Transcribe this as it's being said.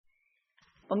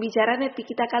Pembicara nepi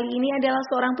kita kali ini adalah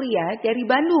seorang pria dari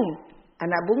Bandung.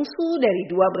 Anak bungsu dari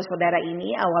dua bersaudara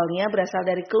ini awalnya berasal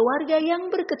dari keluarga yang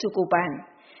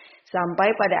berkecukupan. Sampai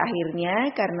pada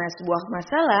akhirnya karena sebuah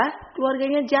masalah,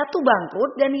 keluarganya jatuh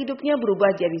bangkrut dan hidupnya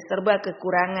berubah jadi serba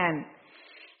kekurangan.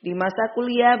 Di masa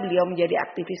kuliah, beliau menjadi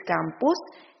aktivis kampus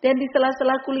dan di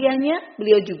sela-sela kuliahnya,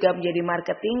 beliau juga menjadi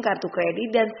marketing kartu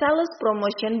kredit dan sales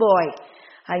promotion boy.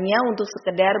 Hanya untuk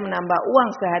sekedar menambah uang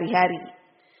sehari-hari.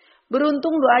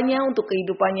 Beruntung doanya untuk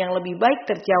kehidupan yang lebih baik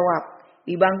terjawab.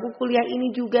 Di bangku kuliah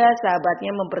ini juga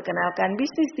sahabatnya memperkenalkan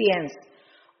bisnis science.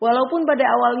 Walaupun pada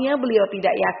awalnya beliau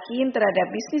tidak yakin terhadap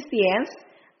bisnis science,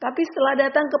 tapi setelah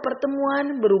datang ke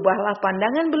pertemuan berubahlah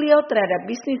pandangan beliau terhadap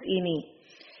bisnis ini.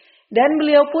 Dan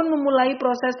beliau pun memulai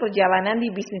proses perjalanan di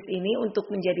bisnis ini untuk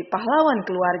menjadi pahlawan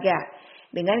keluarga.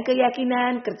 Dengan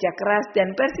keyakinan, kerja keras,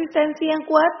 dan persistensi yang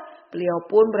kuat, beliau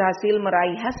pun berhasil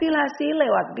meraih hasil-hasil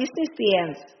lewat bisnis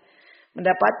science.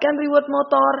 Mendapatkan reward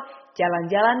motor,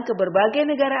 jalan-jalan ke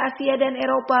berbagai negara Asia dan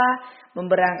Eropa,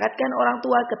 memberangkatkan orang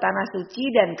tua ke tanah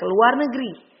suci dan ke luar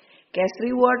negeri. Cash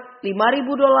reward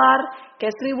 $5.000,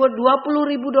 cash reward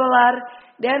 $20.000,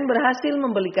 dan berhasil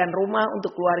membelikan rumah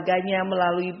untuk keluarganya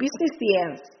melalui bisnis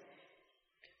science.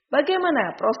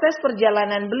 Bagaimana proses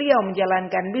perjalanan beliau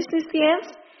menjalankan bisnis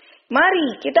science?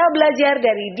 Mari kita belajar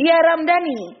dari Dia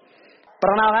Ramdhani.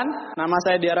 Perkenalkan, nama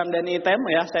saya Dia Ramdhani Item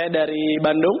ya, saya dari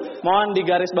Bandung. Mohon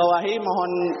digarisbawahi,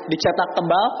 mohon dicetak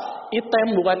tebal, Item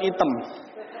bukan item.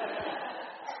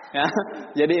 Ya,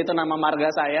 jadi itu nama marga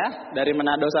saya dari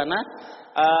Manado sana.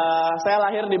 Saya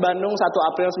lahir di Bandung 1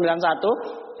 April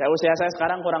 91. Usia saya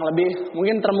sekarang kurang lebih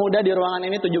mungkin termuda di ruangan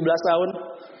ini 17 tahun.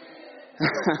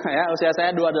 Ya, usia saya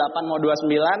 28 mau 29.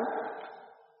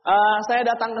 Saya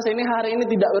datang ke sini hari ini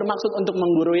tidak bermaksud untuk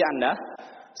menggurui Anda.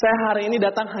 Saya hari ini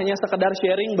datang hanya sekedar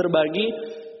sharing, berbagi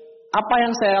apa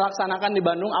yang saya laksanakan di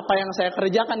Bandung, apa yang saya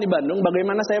kerjakan di Bandung,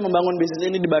 bagaimana saya membangun bisnis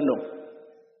ini di Bandung.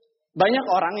 Banyak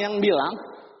orang yang bilang,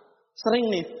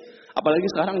 sering nih, apalagi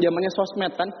sekarang zamannya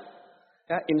sosmed kan,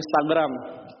 ya, Instagram,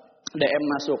 DM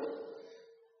masuk.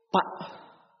 Pak,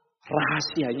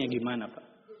 rahasianya gimana Pak?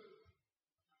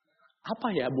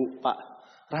 Apa ya Bu, Pak?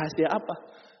 Rahasia apa?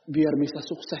 Biar bisa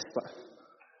sukses Pak.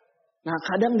 Nah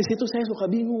kadang di situ saya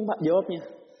suka bingung Pak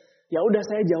jawabnya. Ya udah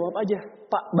saya jawab aja,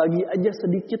 Pak bagi aja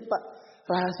sedikit Pak.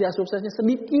 Rahasia suksesnya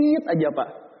sedikit aja Pak.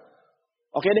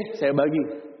 Oke deh saya bagi.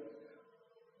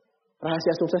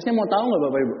 Rahasia suksesnya mau tahu nggak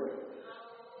Bapak Ibu?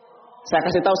 Saya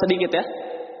kasih tahu sedikit ya.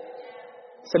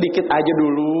 Sedikit aja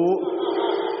dulu.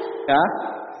 Ya.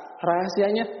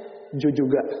 Rahasianya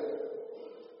juga.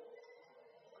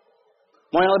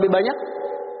 Mau yang lebih banyak?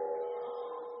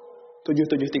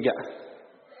 773.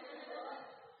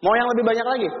 Mau yang lebih banyak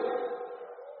lagi?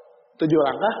 7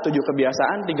 langkah, 7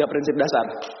 kebiasaan, 3 prinsip dasar.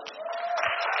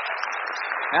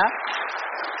 Ya.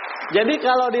 Jadi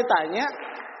kalau ditanya,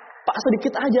 Pak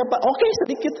sedikit aja Pak. Oke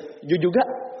sedikit. Juga.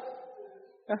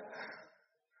 Ya.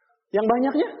 Yang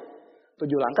banyaknya? 7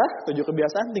 langkah, 7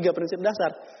 kebiasaan, 3 prinsip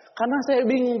dasar. Karena saya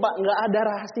bingung Pak, nggak ada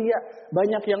rahasia.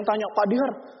 Banyak yang tanya, Pak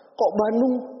Diar, kok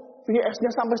Bandung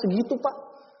VS-nya sampai segitu Pak?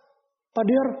 Pak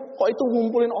Diar, kok itu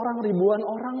ngumpulin orang ribuan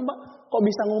orang Pak? Kok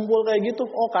bisa ngumpul kayak gitu?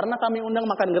 Oh karena kami undang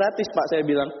makan gratis Pak, saya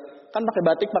bilang. Kan pakai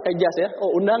batik, pakai jas ya.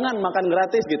 Oh undangan makan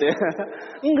gratis gitu ya.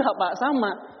 Enggak Pak, sama.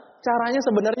 Caranya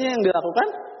sebenarnya yang dilakukan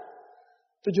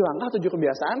 7 langkah, 7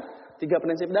 kebiasaan, 3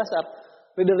 prinsip dasar.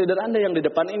 Leader-leader Anda yang di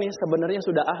depan ini sebenarnya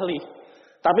sudah ahli.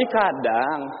 Tapi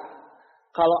kadang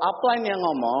kalau upline yang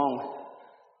ngomong,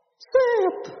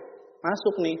 set,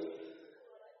 masuk nih.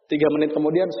 3 menit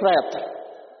kemudian seret.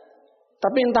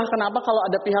 Tapi entah kenapa kalau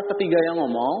ada pihak ketiga yang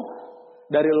ngomong,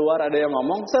 dari luar ada yang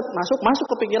ngomong, set, masuk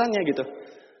ke pikirannya gitu.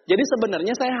 Jadi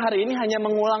sebenarnya saya hari ini hanya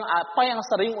mengulang apa yang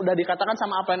sering udah dikatakan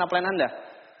sama upline-upline Anda.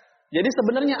 Jadi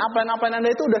sebenarnya upline-upline Anda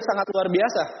itu udah sangat luar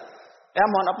biasa. Ya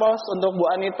mohon applause untuk Bu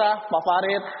Anita, Pak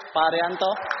Farid, Pak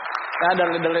Arianto, ya, dan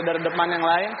leader-leader depan yang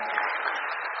lain.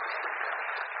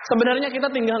 Sebenarnya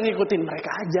kita tinggal ngikutin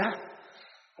mereka aja.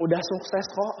 Udah sukses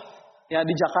kok. Ya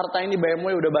di Jakarta ini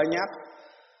BMW udah banyak.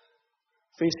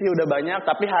 Visi udah banyak,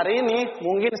 tapi hari ini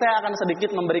mungkin saya akan sedikit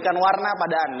memberikan warna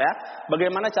pada Anda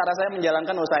bagaimana cara saya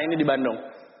menjalankan usaha ini di Bandung.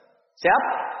 Siap?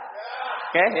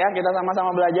 Oke, ya kita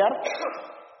sama-sama belajar.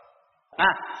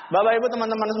 Nah, Bapak Ibu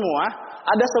teman-teman semua,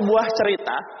 ada sebuah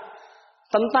cerita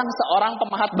tentang seorang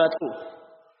pemahat batu.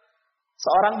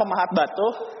 Seorang pemahat batu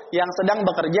yang sedang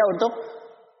bekerja untuk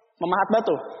memahat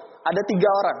batu. Ada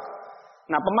 3 orang.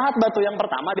 Nah, pemahat batu yang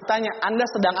pertama ditanya, Anda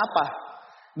sedang apa?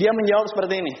 Dia menjawab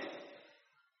seperti ini.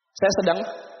 Saya sedang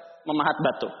memahat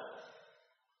batu.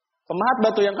 Pemahat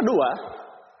batu yang kedua,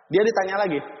 dia ditanya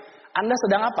lagi, Anda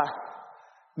sedang apa?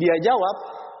 Dia jawab,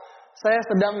 Saya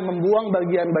sedang membuang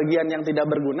bagian-bagian yang tidak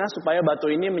berguna supaya batu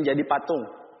ini menjadi patung.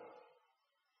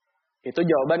 Itu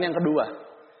jawaban yang kedua.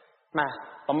 Nah,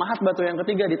 pemahat batu yang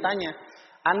ketiga ditanya,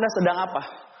 Anda sedang apa?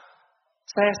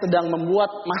 Saya sedang membuat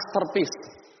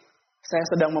masterpiece. Saya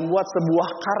sedang membuat sebuah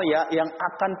karya yang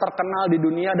akan terkenal di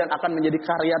dunia dan akan menjadi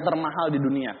karya termahal di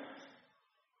dunia.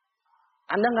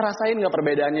 Anda ngerasain gak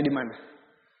perbedaannya di mana?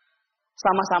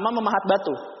 Sama-sama memahat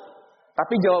batu.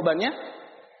 Tapi jawabannya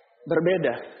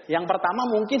berbeda. Yang pertama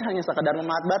mungkin hanya sekadar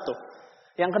memahat batu.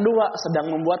 Yang kedua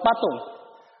sedang membuat patung.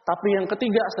 Tapi yang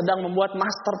ketiga sedang membuat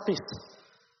masterpiece.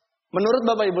 Menurut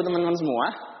Bapak Ibu teman-teman semua,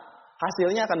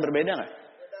 hasilnya akan berbeda gak?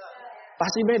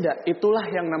 Pasti beda. Itulah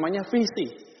yang namanya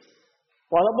visi.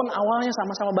 Walaupun awalnya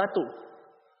sama-sama batu.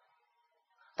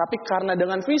 Tapi karena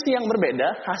dengan visi yang berbeda,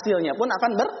 hasilnya pun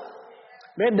akan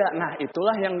berbeda. Nah,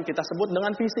 itulah yang kita sebut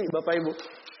dengan visi, Bapak Ibu.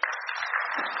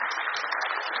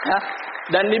 Ya,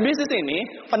 dan di bisnis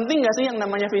ini, penting gak sih yang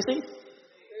namanya visi?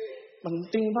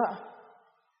 Penting, Pak.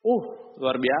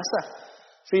 Luar biasa.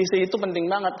 Visi itu penting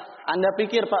banget. Anda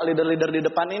pikir, Pak, leader-leader di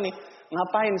depan ini,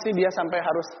 ngapain sih dia sampai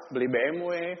harus beli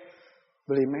BMW,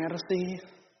 beli Mercy,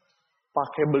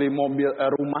 pakai beli mobil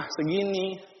rumah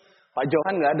segini. Pak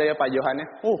Johan nggak ada ya Pak Johannya?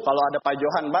 Kalau ada Pak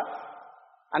Johan, Pak,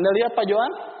 Anda lihat Pak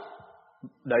Johan,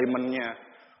 diamondnya,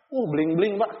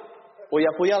 bling-bling, Pak,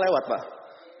 puya-puya lewat, Pak.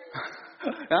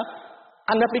 Ya?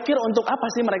 Anda pikir untuk apa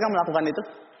sih mereka melakukan itu?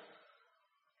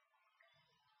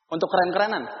 Untuk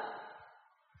keren-kerenan.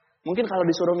 Mungkin kalau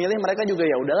disuruh milih mereka juga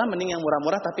ya udahlah mending yang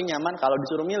murah-murah tapi nyaman kalau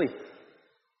disuruh milih.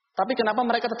 Tapi kenapa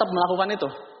mereka tetap melakukan itu?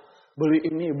 Beli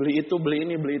ini, beli itu, beli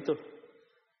ini, beli itu.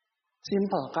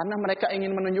 Simple, karena mereka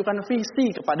ingin menunjukkan visi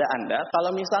kepada Anda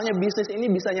kalau misalnya bisnis ini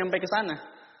bisa nyampe ke sana.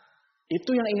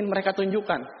 Itu yang ingin mereka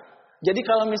tunjukkan. Jadi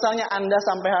kalau misalnya Anda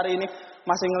sampai hari ini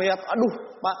masih ngelihat, aduh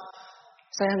Pak,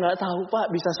 saya nggak tahu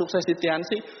Pak bisa sukses di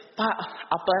Tiansi. Pak,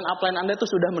 upline Anda itu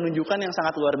sudah menunjukkan yang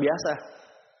sangat luar biasa.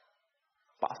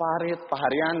 Pak Farid, Pak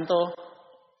Haryanto,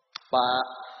 Pak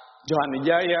Johan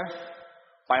Wijaya,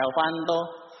 Pak Elvanto.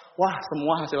 Wah,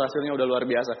 semua hasil-hasilnya udah luar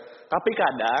biasa. Tapi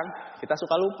kadang kita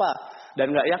suka lupa dan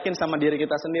nggak yakin sama diri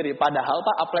kita sendiri. Padahal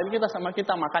Pak, upline kita sama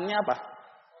kita makannya apa?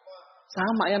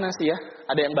 Sama ya nasi ya.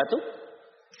 Ada yang batu?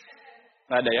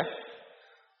 Nggak ada ya.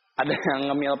 Ada yang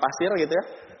ngemil pasir gitu ya.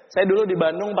 Saya dulu di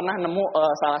Bandung pernah nemu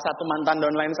salah satu mantan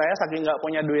downline saya saking nggak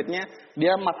punya duitnya,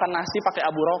 dia makan nasi pakai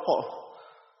abu rokok.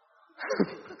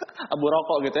 Abu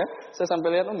rokok gitu ya. Saya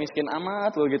sampai lihat miskin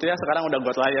amat loh gitu ya. Sekarang udah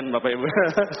got lion Bapak Ibu.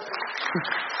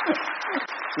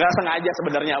 Nggak sengaja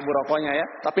sebenarnya abu rokoknya ya.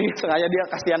 Tapi sengaja dia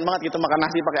kasihan banget gitu makan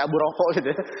nasi pakai abu rokok gitu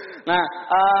ya. Nah,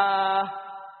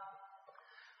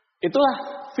 itulah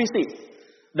visi.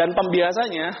 Dan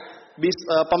pembiasanya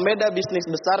pembeda bisnis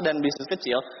besar dan bisnis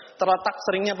kecil terletak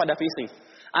seringnya pada visi.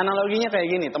 Analoginya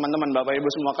kayak gini teman-teman Bapak Ibu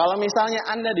semua. Kalau misalnya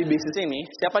Anda di bisnis ini,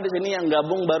 siapa di sini yang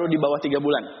gabung baru di bawah 3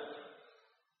 bulan?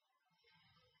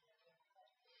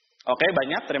 Oke,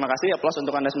 banyak. Terima kasih. Aplaus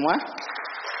untuk Anda semua.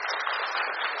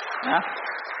 Nah,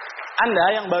 Anda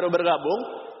yang baru bergabung,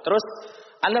 terus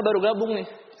Anda baru gabung nih.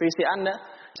 Visi Anda,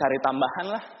 cari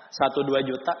tambahan lah. 1-2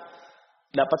 juta.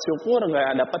 Dapat syukur,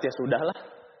 nggak dapat ya sudahlah.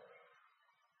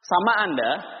 Sama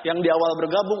Anda yang di awal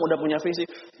bergabung udah punya visi.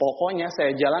 Pokoknya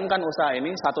saya jalankan usaha ini,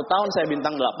 1 tahun saya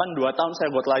bintang 8, 2 tahun saya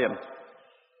got lion.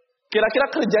 Kira-kira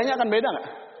kerjanya akan beda nggak?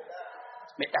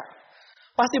 Beda.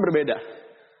 Pasti berbeda.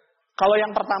 Kalau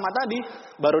yang pertama tadi,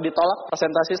 baru ditolak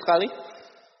presentasi sekali.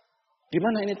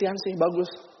 Gimana ini Tiansi? Bagus.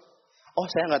 Oh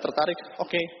saya nggak tertarik.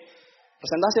 Oke.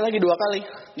 Presentasi lagi 2 kali.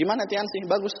 Gimana Tiansi?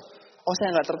 Bagus. Oh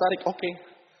saya nggak tertarik. Oke.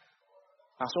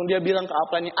 Langsung dia bilang ke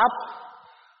upline-nya, up.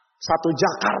 1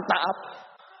 Jakarta up.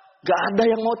 Gak ada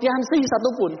yang mau Tiansi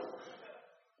satupun.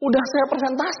 Udah saya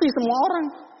presentasi semua orang.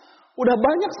 Udah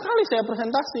banyak sekali saya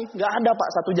presentasi. Gak ada Pak.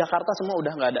 1 Jakarta semua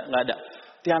udah gak ada.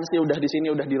 Tiansi udah di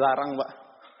sini udah dilarang Pak.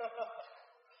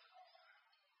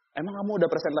 Emang kamu udah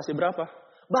presentasi berapa?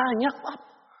 Banyak Pak.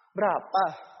 Berapa?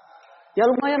 Ya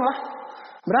lumayan lah.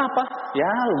 Berapa?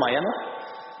 Ya lumayan lah.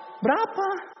 Berapa?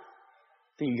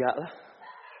 3 lah.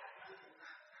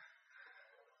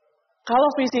 Kalau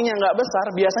visinya nggak besar,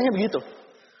 biasanya begitu.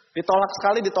 Ditolak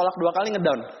sekali, ditolak 2 kali,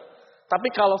 ngedown. Tapi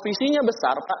kalau visinya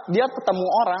besar, Pak, dia ketemu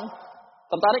orang,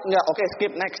 tertarik nggak? Oke,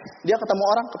 skip next. Dia ketemu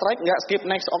orang, tertarik nggak? Skip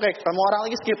next. Oke, ketemu orang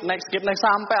lagi, skip next.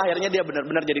 Sampai akhirnya dia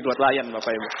benar-benar jadi got lion,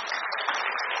 Bapak Ibu.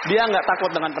 Dia nggak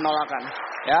takut dengan penolakan,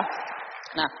 ya.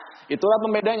 Nah, itulah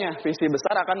pembedanya. Visi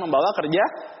besar akan membawa kerja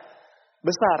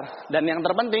besar. Dan yang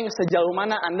terpenting, sejauh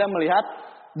mana Anda melihat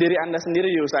diri Anda sendiri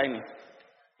di usaha ini,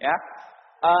 ya.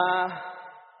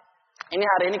 Ini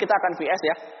hari ini kita akan VS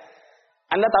ya.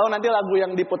 Anda tahu nanti lagu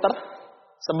yang diputar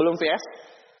sebelum VS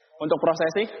untuk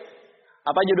prosesi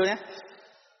Apa judulnya?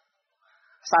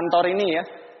 Santorini ya.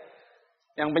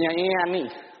 Yang penyanyi Yani.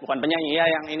 Bukan penyanyi ya,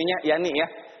 yang ininya Yani ya.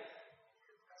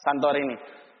 Santorini.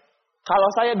 Kalau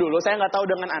saya dulu, saya nggak tahu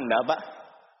dengan Anda Pak.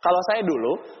 Kalau saya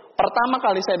dulu, pertama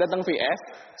kali saya datang VS,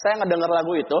 saya ngedenger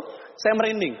lagu itu, saya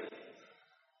merinding.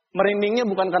 Merindingnya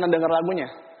bukan karena dengar lagunya,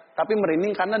 tapi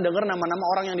merinding karena dengar nama-nama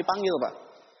orang yang dipanggil Pak.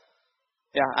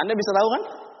 Ya, Anda bisa tahu kan?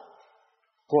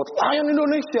 Gold Lion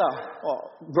Indonesia,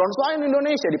 Bronze Lion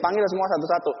Indonesia, dipanggil semua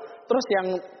satu-satu. Terus yang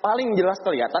paling jelas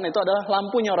kelihatan itu adalah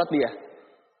lampu nyorot dia.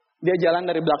 Dia jalan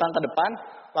dari belakang ke depan,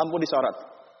 lampu disorot.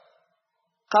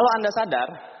 Kalau Anda sadar,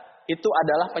 itu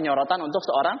adalah penyorotan untuk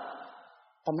seorang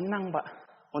pemenang Pak.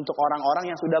 Untuk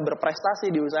orang-orang yang sudah berprestasi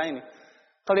di usaha ini.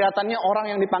 Kelihatannya orang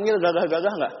yang dipanggil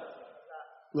gagah-gagah nggak?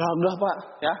 Gagah Pak.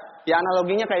 Ya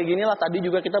analoginya kayak gini lah. Tadi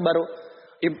juga kita baru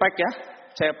Impact ya,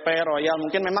 CP, Royal.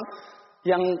 Mungkin memang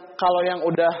yang kalau yang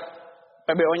udah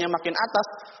PBO-nya makin atas,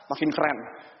 makin keren.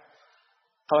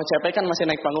 Kalau CP kan masih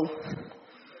naik panggung.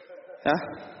 Ya.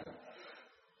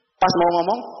 Pas mau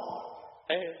ngomong,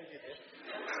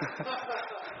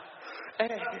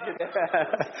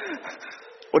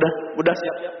 udah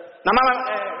siap-siap. Nama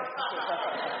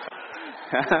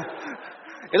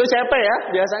itu CP ya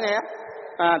biasanya ya.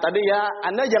 Nah, tadi ya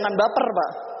Anda jangan baper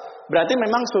Pak. Berarti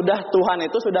memang sudah Tuhan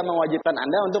itu sudah mewajibkan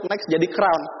Anda untuk next jadi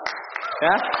crown.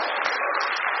 Ya.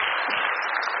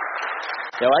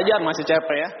 Ya wajar masih CP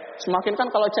ya. Semakin kan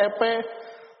kalau CP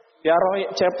ya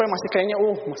CP masih kayaknya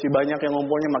masih banyak yang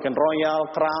ngumpulnya, makin royal,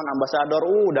 crown, ambassador,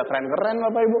 udah keren-keren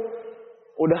Bapak Ibu.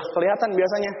 Udah kelihatan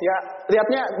biasanya. Ya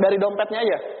lihatnya dari dompetnya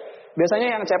aja. Biasanya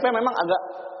yang CP memang agak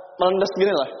melendes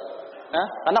gini lah. Ya,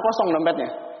 karena kosong dompetnya.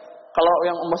 Kalau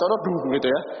yang ambassador gitu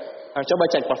ya. Nah, coba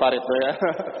cek Pak Farid tuh ya.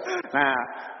 Nah,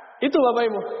 itu Bapak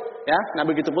Ibu. Ya, nah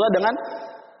begitu pula dengan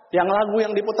yang lagu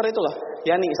yang diputar itu loh.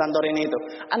 Yani Santorini itu.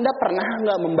 Anda pernah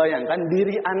nggak membayangkan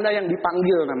diri Anda yang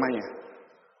dipanggil namanya?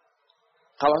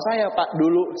 Kalau saya Pak,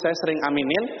 dulu saya sering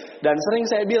aminin dan sering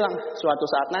saya bilang suatu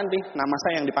saat nanti nama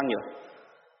saya yang dipanggil.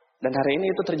 Dan hari ini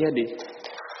itu terjadi.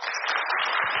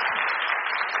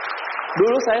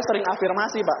 Dulu saya sering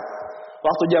afirmasi Pak.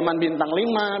 Waktu zaman bintang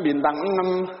 5, bintang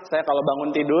 6, saya kalau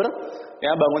bangun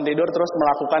tidur terus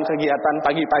melakukan kegiatan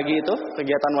pagi-pagi itu,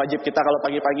 kegiatan wajib kita kalau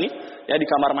pagi-pagi, ya di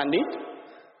kamar mandi,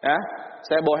 ya,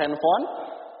 saya bawa handphone,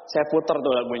 saya puter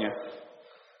tuh lagunya.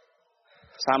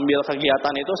 Sambil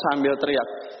kegiatan itu sambil teriak,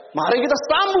 mari kita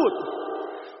sambut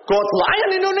Gold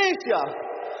Lion Indonesia,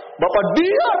 Bapak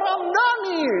Dia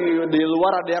Ramdhani. Di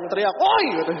luar ada yang teriak, oi,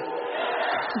 katanya.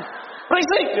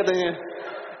 Risik katanya.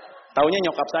 Taunya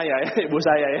nyokap saya ya, ibu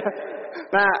saya ya.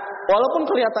 Nah, walaupun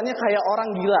kelihatannya kayak orang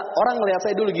gila, orang ngelihat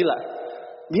saya dulu gila.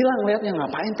 Gila ngelihatnya,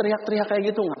 ngapain teriak-teriak kayak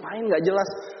gitu, ngapain nggak jelas.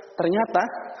 Ternyata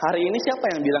hari ini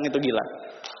siapa yang bilang itu gila?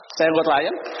 Saya Gold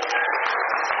Lion.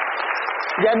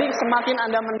 Jadi semakin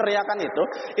Anda meneriakan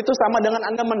itu sama dengan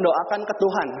Anda mendoakan ke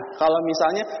Tuhan. Kalau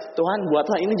misalnya, Tuhan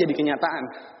buatlah ini jadi kenyataan.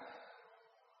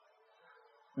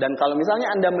 Dan kalau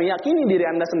misalnya Anda meyakini diri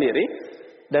Anda sendiri,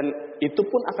 dan itu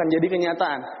pun akan jadi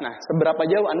kenyataan. Nah, seberapa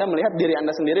jauh Anda melihat diri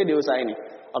Anda sendiri di usaha ini?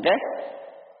 Oke?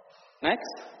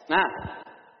 Next. Nah,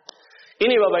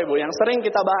 ini Bapak Ibu yang sering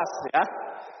kita bahas ya.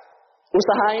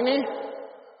 Usaha ini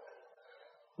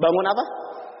bangun apa?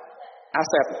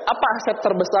 Aset. Apa aset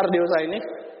terbesar di usaha ini?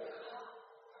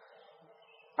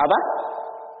 Apa?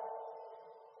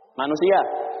 Manusia.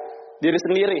 Diri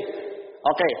sendiri.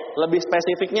 Oke, lebih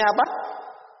spesifiknya apa?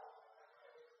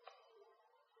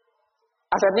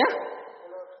 Asetnya?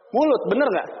 Mulut, bener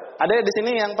nggak? Ada di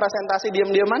sini yang presentasi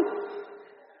diam-diaman?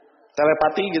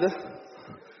 Telepati gitu?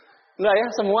 Enggak ya,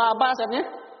 semua apa asetnya?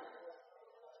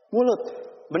 Mulut,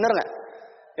 bener nggak?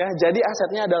 Ya, jadi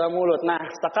asetnya adalah mulut. Nah,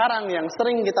 sekarang yang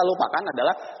sering kita lupakan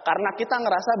adalah karena kita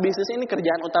ngerasa bisnis ini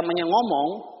kerjaan utamanya ngomong,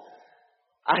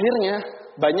 akhirnya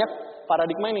banyak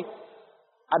paradigma ini.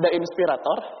 Ada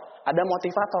inspirator, ada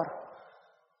motivator.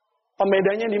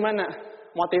 Pembedanya di mana?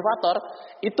 Motivator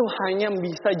itu hanya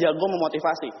bisa jago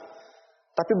memotivasi,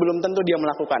 tapi belum tentu dia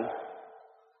melakukan.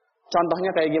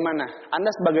 Contohnya kayak gimana?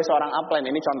 Anda sebagai seorang upline,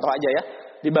 ini contoh aja ya.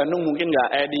 Di Bandung mungkin nggak,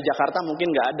 di Jakarta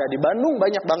mungkin nggak ada. Di Bandung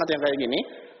banyak banget yang kayak gini.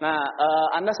 Nah,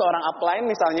 Anda seorang upline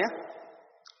misalnya,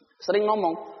 sering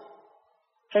ngomong,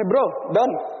 hey bro,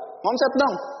 Don, omset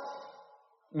dong,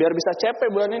 biar bisa CP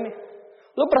bulan ini.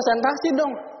 Lu presentasi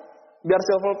dong, biar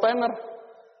silver planner.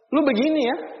 Lu begini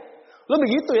ya, lu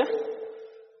begitu ya.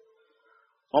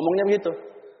 Ngomongnya begitu.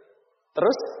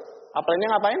 Terus, upline-nya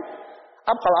ngapain?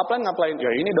 Kalau upline ngapain?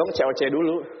 Ya ini dong, COC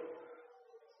dulu.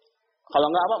 Kalau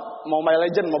nggak apa,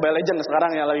 Mobile Legend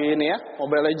sekarang ya lagi ini ya.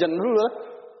 Mobile Legend dulu lah.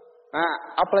 Nah,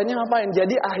 upline-nya ngapain?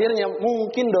 Jadi akhirnya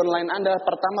mungkin downline Anda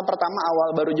pertama awal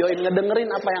baru join ngedengerin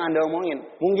apa yang Anda omongin.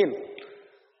 Mungkin.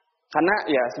 Karena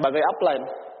ya sebagai upline.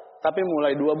 Tapi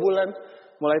mulai 2 bulan,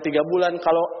 mulai 3 bulan,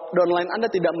 kalau downline Anda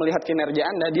tidak melihat kinerja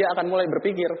Anda, dia akan mulai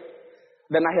berpikir.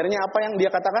 Dan akhirnya apa yang dia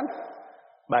katakan?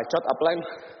 Bacot upline.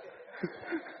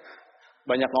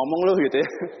 Banyak ngomong lu gitu ya.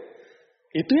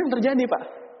 Itu yang terjadi, Pak.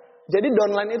 Jadi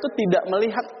downline itu tidak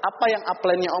melihat apa yang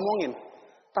upline-nya omongin.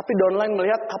 Tapi downline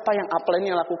melihat apa yang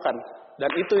upline-nya lakukan.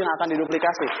 Dan itu yang akan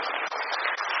diduplikasi.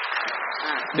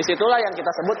 Nah, disitulah yang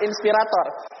kita sebut inspirator.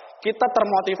 Kita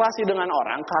termotivasi dengan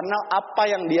orang karena apa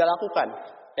yang dia lakukan.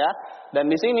 Ya. Dan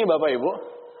di sini Bapak Ibu,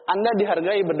 Anda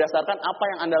dihargai berdasarkan apa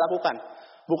yang Anda lakukan.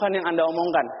 Bukan yang Anda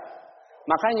omongkan.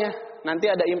 Makanya nanti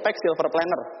ada impact silver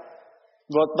planner.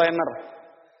 Gold planner.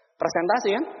 Presentasi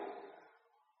kan?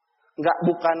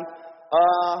 Bukan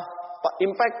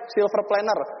impact silver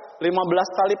planner. 15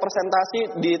 kali presentasi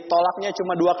ditolaknya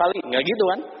cuma 2 kali. Enggak gitu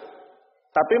kan?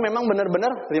 Tapi memang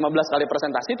benar-benar 15 kali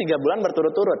presentasi 3 bulan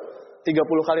berturut-turut. 30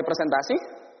 kali presentasi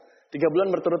 3 bulan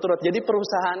berturut-turut. Jadi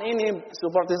perusahaan ini,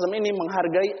 support system ini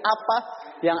menghargai apa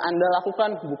yang Anda lakukan,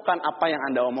 bukan apa yang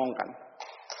Anda omongkan.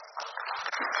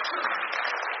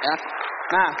 Ya.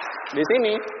 Nah, di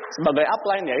sini sebagai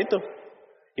upline ya itu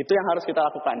yang harus kita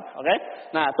lakukan, oke?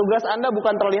 Nah, tugas Anda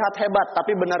bukan terlihat hebat,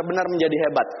 tapi benar-benar menjadi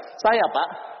hebat. Saya,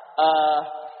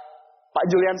 Pak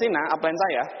Julian Sina, upline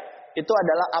saya, itu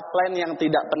adalah upline yang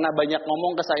tidak pernah banyak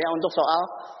ngomong ke saya untuk soal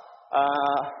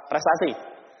prestasi.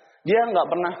 Dia nggak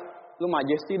pernah, lu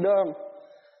majesty dong,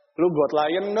 lu God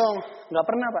Lion dong, nggak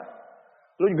pernah, Pak.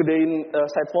 Lu gedein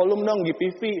site volume dong,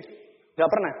 GPV, nggak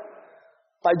pernah.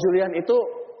 Pak Julian itu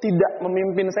tidak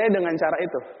memimpin saya dengan cara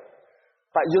itu.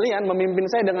 Pak Julian memimpin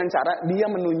saya dengan cara dia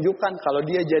menunjukkan kalau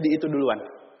dia jadi itu duluan.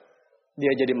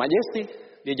 Dia jadi majesty,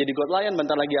 dia jadi God Lion,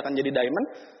 bentar lagi akan jadi diamond,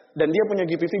 dan dia punya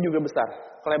GPV juga besar,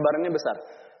 kelebarannya besar.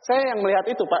 Saya yang melihat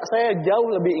itu, Pak, saya jauh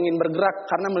lebih ingin bergerak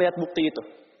karena melihat bukti itu.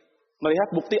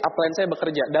 Melihat bukti upline saya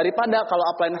bekerja. Daripada kalau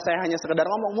upline saya hanya sekedar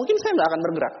ngomong, mungkin saya nggak akan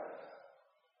bergerak.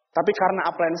 Tapi karena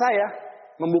upline saya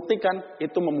membuktikan,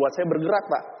 itu membuat saya bergerak,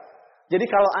 Pak. Jadi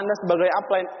kalau Anda sebagai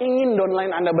upline ingin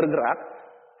downline Anda bergerak,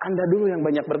 Anda dulu yang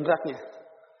banyak bergeraknya.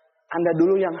 Anda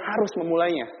dulu yang harus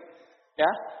memulainya.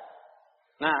 Ya.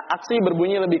 Nah, aksi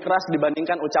berbunyi lebih keras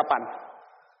dibandingkan ucapan.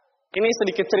 Ini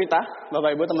sedikit cerita,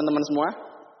 Bapak Ibu, teman-teman semua.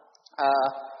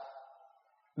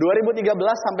 2013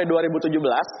 sampai 2017,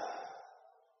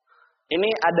 ini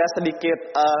ada sedikit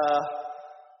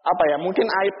mungkin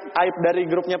aib dari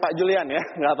grupnya Pak Julian ya,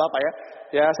 nggak apa-apa ya.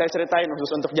 Ya saya ceritain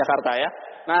khusus untuk Jakarta ya.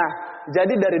 Nah,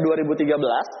 jadi dari 2013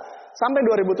 sampai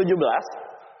 2017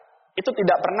 itu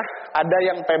tidak pernah ada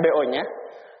yang PBO-nya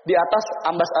di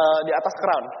atas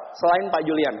crown selain Pak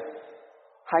Julian.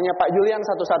 Hanya Pak Julian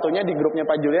satu-satunya di grupnya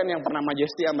Pak Julian yang pernah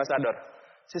Majesty Ambassador.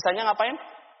 Sisanya ngapain?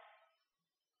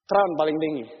 Crown paling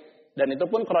tinggi. Dan itu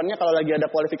pun crownnya kalau lagi ada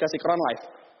kualifikasi crown live.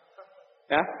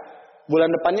 Ya.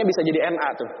 Bulan depannya bisa jadi NA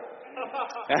tuh.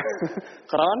 Ya.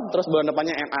 Crown terus bulan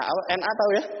depannya NA. NA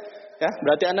tahu ya? Ya,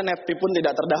 berarti Anda Nefti pun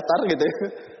tidak terdaftar gitu ya.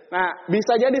 Nah,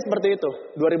 bisa jadi seperti itu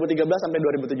 2013 sampai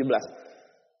 2017.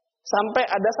 Sampai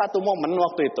ada satu momen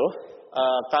waktu itu,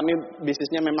 kami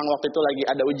bisnisnya memang waktu itu lagi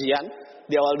ada ujian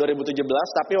di awal 2017,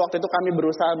 tapi waktu itu kami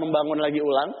berusaha membangun lagi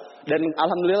ulang dan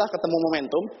alhamdulillah ketemu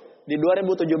momentum. Di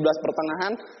 2017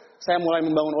 pertengahan saya mulai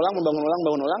membangun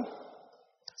ulang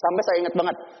sampai saya ingat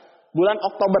banget bulan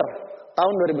Oktober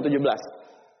tahun 2017.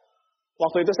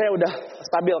 Waktu itu saya udah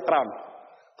stabil crown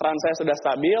saya sudah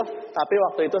stabil, tapi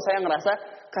waktu itu saya ngerasa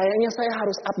kayaknya saya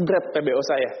harus upgrade PBO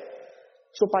saya.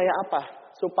 Supaya apa?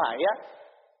 Supaya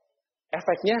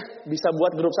efeknya bisa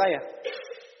buat grup saya.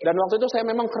 Dan waktu itu saya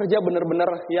memang kerja benar-benar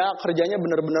kerjanya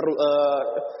benar-benar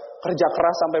kerja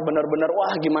keras sampai benar-benar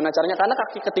wah gimana caranya, karena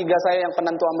kaki ketiga saya yang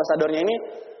penentu ambasadornya ini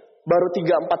baru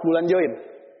 3-4 bulan join.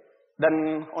 Dan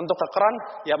untuk ke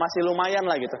crown ya masih lumayan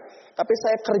lah gitu. Tapi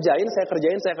saya kerjain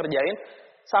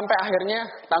sampai akhirnya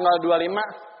tanggal 25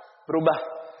 berubah.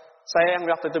 Saya yang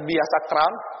waktu itu biasa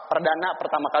crown, perdana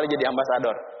pertama kali jadi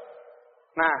ambasador.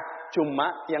 Nah, cuma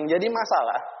yang jadi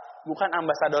masalah bukan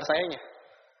ambasador sayanya.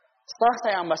 Setelah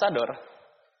saya ambasador,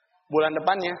 bulan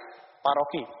depannya Pak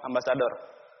Rocky ambasador.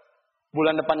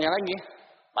 Bulan depannya lagi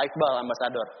Pak Iqbal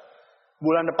ambasador.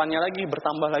 Bulan depannya lagi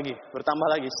bertambah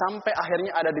lagi. Sampai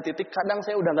akhirnya ada di titik kadang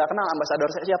saya udah gak kenal ambasador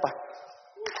saya siapa.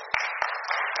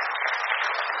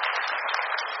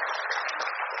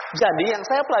 Jadi yang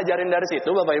saya pelajarin dari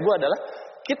situ Bapak Ibu adalah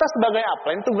kita sebagai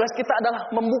upline, tugas kita adalah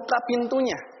membuka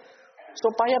pintunya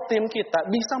supaya tim kita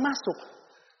bisa masuk.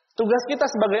 Tugas kita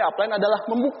sebagai upline adalah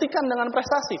membuktikan dengan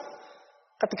prestasi.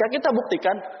 Ketika kita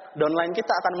buktikan, downline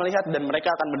kita akan melihat dan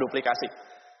mereka akan menduplikasi.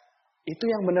 Itu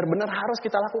yang benar-benar harus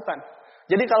kita lakukan.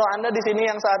 Jadi kalau Anda di sini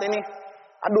yang saat ini,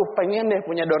 aduh pengen deh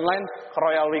punya downline ke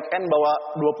Royal Weekend bawa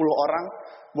 20 orang,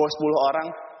 bawa 10 orang.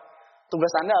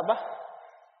 Tugas Anda apa?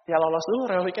 Ya lolos dulu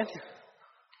Royal Weekend-nya.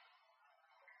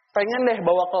 Pengen deh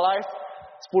bawa ke live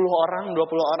 10 orang,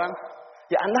 20 orang.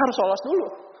 Ya Anda harus lolos dulu.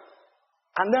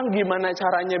 Anda gimana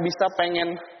caranya bisa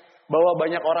pengen bawa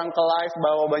banyak orang ke live,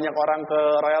 bawa banyak orang ke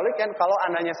Royal Weekend kalau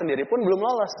Andanya sendiri pun belum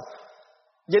lolos.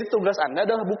 Jadi tugas Anda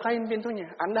adalah bukain pintunya.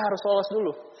 Anda harus lolos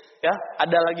dulu. Ya,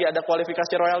 ada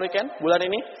kualifikasi Royal Weekend bulan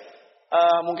ini.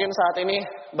 Mungkin saat ini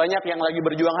banyak yang lagi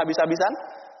berjuang habis-habisan.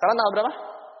 Karena tanggal berapa?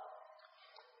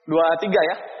 23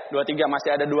 ya. 23 masih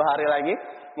ada 2 hari lagi.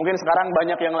 Mungkin sekarang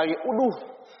banyak yang lagi,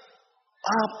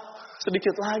 up,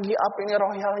 sedikit lagi up ini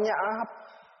royalnya up.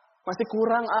 Masih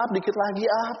kurang up, dikit lagi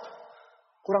up.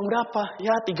 Kurang berapa?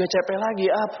 Ya 3 CP lagi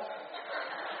up.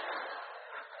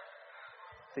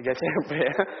 3 CP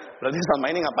ya. Berarti selama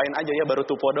ini ngapain aja ya, baru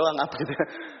tupo doang up gitu.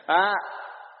 Nah,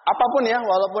 apapun ya,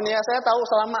 walaupun ya saya tahu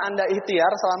selama Anda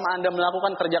ikhtiar, selama Anda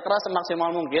melakukan kerja keras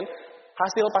semaksimal mungkin,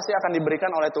 hasil pasti akan diberikan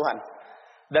oleh Tuhan.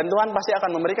 Dan Tuhan pasti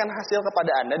akan memberikan hasil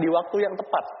kepada Anda di waktu yang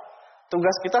tepat.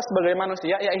 Tugas kita sebagai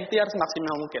manusia ya ikhtiar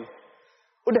semaksimal mungkin.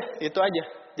 Udah, itu aja.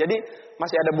 Jadi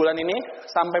masih ada bulan ini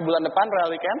sampai bulan depan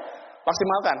Royal Weekend,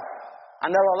 maksimalkan.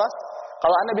 Anda lolos,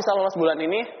 kalau Anda bisa lolos bulan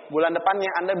ini, bulan depannya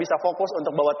Anda bisa fokus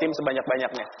untuk bawa tim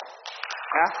sebanyak-banyaknya.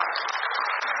 Ya.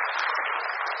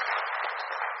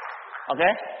 Oke,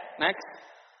 next.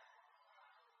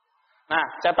 Nah,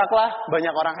 cetaklah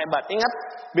banyak orang hebat. Ingat,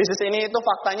 bisnis ini itu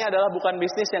faktanya adalah bukan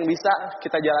bisnis yang bisa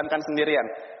kita jalankan sendirian.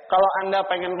 Kalau Anda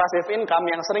pengen passive income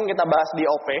yang sering kita bahas di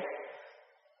OP,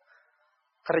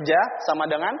 kerja sama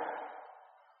dengan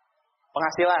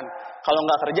penghasilan. Kalau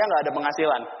nggak kerja, nggak ada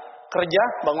penghasilan. Kerja,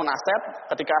 bangun aset,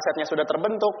 ketika asetnya sudah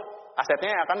terbentuk,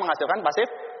 asetnya akan menghasilkan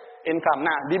passive income.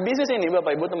 Nah, di bisnis ini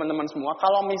Bapak Ibu, teman-teman semua,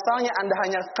 kalau misalnya Anda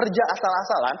hanya kerja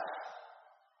asal-asalan,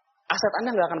 aset Anda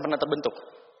nggak akan pernah terbentuk.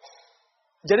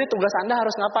 Jadi tugas Anda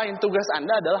harus ngapain? Tugas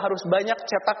Anda adalah harus banyak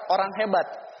cetak orang hebat.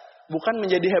 Bukan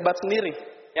menjadi hebat sendiri.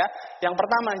 Ya, yang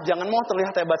pertama, jangan mau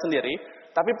terlihat hebat sendiri,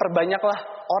 tapi perbanyaklah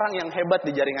orang yang hebat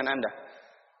di jaringan Anda.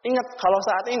 Ingat, kalau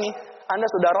saat ini Anda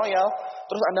sudah royal,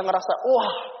 terus Anda ngerasa,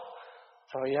 wah,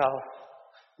 royal.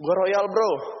 Gue royal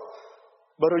bro.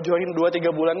 Baru join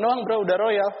 2-3 bulan doang bro, udah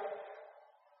royal.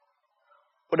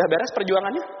 Udah beres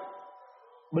perjuangannya?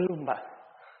 Belum Pak.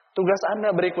 Tugas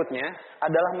Anda berikutnya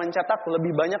adalah mencetak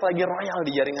lebih banyak lagi royal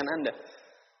di jaringan Anda.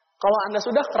 Kalau Anda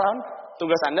sudah crown,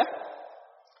 tugas Anda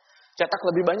cetak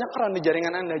lebih banyak crown di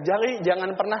jaringan Anda. Jadi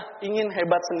jangan pernah ingin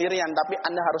hebat sendirian, tapi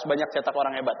Anda harus banyak cetak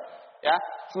orang hebat. Ya,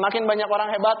 semakin banyak orang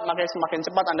hebat, maka semakin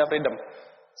cepat Anda freedom.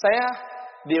 Saya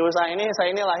di usaha ini,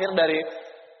 saya ini lahir dari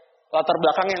latar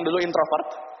belakang yang dulu introvert.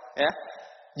 Ya,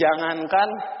 jangankan,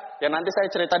 ya nanti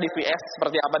saya cerita di VS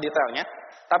seperti apa detailnya.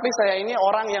 Tapi saya ini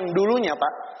orang yang dulunya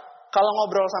Pak, kalau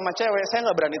ngobrol sama cewek, saya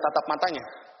nggak berani tatap matanya.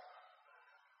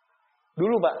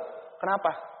 Dulu Pak,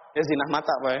 kenapa? Ya zinah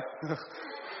mata Pak ya.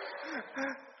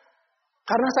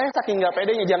 Karena saya saking nggak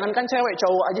pedenya, jangankan cewek,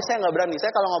 cowok aja saya nggak berani.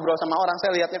 Saya kalau ngobrol sama orang,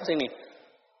 saya lihatnya ke sini.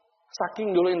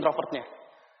 Saking dulu introvertnya.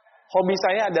 Hobi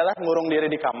saya adalah ngurung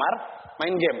diri di kamar,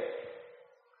 main game.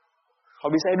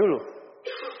 Hobi saya dulu.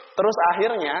 Terus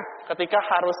akhirnya, ketika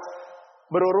harus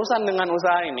berurusan dengan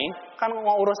usaha ini, kan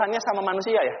urusannya sama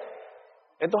manusia ya.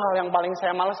 Itu hal yang paling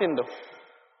saya malesin tuh.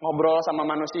 Ngobrol sama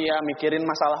manusia, mikirin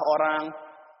masalah orang.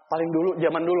 Paling dulu,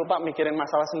 zaman dulu Pak, mikirin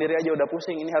masalah sendiri aja udah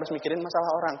pusing. Ini harus mikirin masalah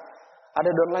orang. Ada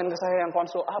downline ke saya yang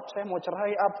konsul, saya mau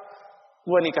cerai,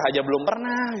 Gua nikah aja belum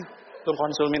pernah. Tuh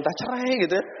konsul minta cerai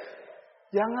gitu ya.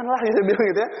 Janganlah gitu bilang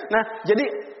gitu ya. Nah, jadi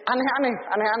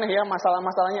aneh-aneh ya,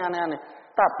 masalah-masalahnya aneh-aneh.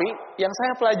 Tapi yang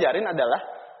saya pelajarin adalah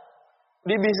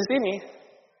di bisnis ini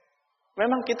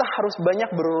memang kita harus banyak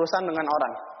berurusan dengan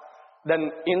orang. Dan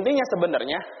intinya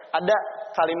sebenarnya ada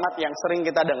kalimat yang sering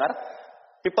kita dengar,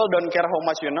 people don't care how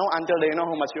much you know until they know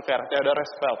how much you care. Theodore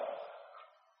Roosevelt.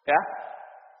 Ya.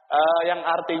 Yang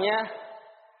artinya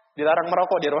dilarang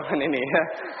merokok di ruangan ini ya.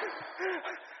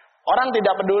 Orang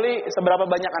tidak peduli seberapa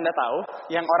banyak Anda tahu,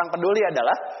 yang orang peduli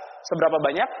adalah seberapa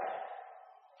banyak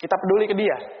kita peduli ke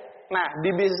dia. Nah,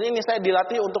 di bisnis ini saya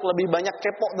dilatih untuk lebih banyak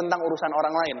kepo tentang urusan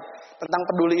orang lain, tentang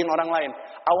peduliin orang lain.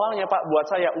 Awalnya Pak, buat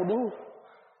saya,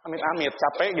 amit-amit,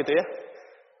 capek gitu ya.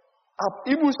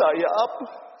 Ibu saya,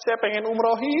 saya pengen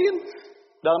umrohin.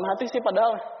 Dalam hati sih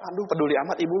padahal, peduli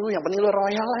amat ibu lu, yang penting lu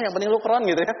royal lah, yang penting lu keren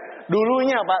gitu ya.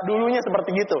 Dulunya Pak, dulunya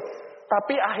seperti gitu.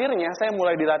 Tapi akhirnya saya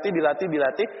mulai dilatih,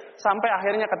 sampai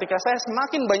akhirnya ketika saya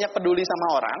semakin banyak peduli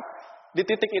sama orang, di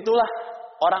titik itulah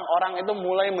orang-orang itu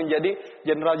mulai menjadi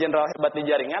jenderal-jenderal hebat di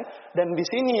jaringan. Dan di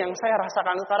sini yang saya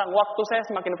rasakan sekarang, waktu saya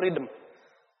semakin freedom.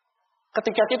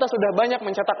 Ketika kita sudah banyak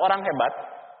mencetak orang hebat,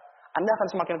 Anda akan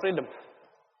semakin freedom.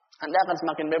 Anda akan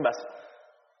semakin bebas.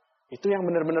 Itu yang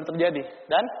benar-benar terjadi.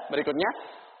 Dan berikutnya,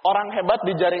 orang hebat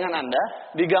di jaringan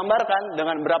Anda digambarkan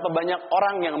dengan berapa banyak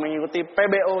orang yang mengikuti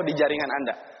PBO di jaringan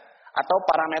Anda. Atau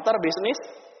parameter bisnis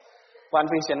One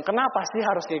Vision. Kenapa sih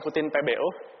harus ngikutin PBO?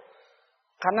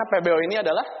 Karena PBO ini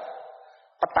adalah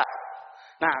peta.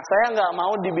 Nah, saya nggak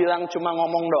mau dibilang cuma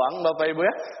ngomong doang, Bapak Ibu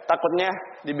ya. Takutnya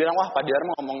dibilang, wah Pak Diar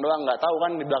mau ngomong doang, nggak tahu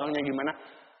kan di belakangnya gimana.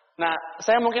 Nah,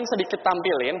 saya mungkin sedikit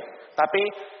tampilin, tapi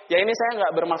ya ini saya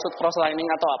nggak bermaksud crosslining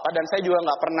atau apa, dan saya juga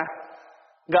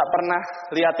nggak pernah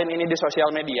liatin ini di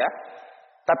sosial media.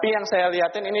 Tapi yang saya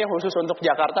liatin ini khusus untuk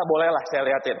Jakarta, bolehlah saya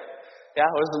liatin. Ya,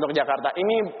 khusus untuk Jakarta.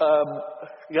 Ini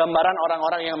gambaran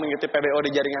orang-orang yang mengikuti PBO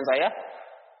di jaringan saya.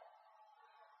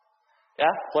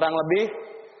 Ya, kurang lebih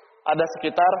ada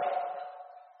sekitar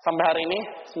sampai hari ini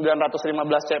 915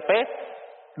 CP,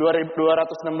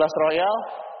 216 Royal,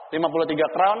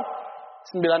 53 Crown,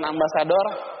 9 Ambassador,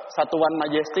 1 One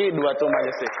Majesty, 2 Two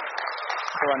Majesty.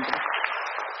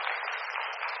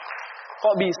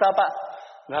 Kok bisa Pak?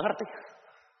 Nggak ngerti.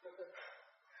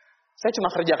 Saya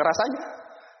cuma kerja keras aja.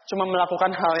 Cuma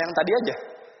melakukan hal yang tadi aja.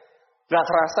 Nggak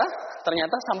kerasa,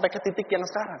 ternyata sampai ke titik yang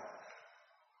sekarang.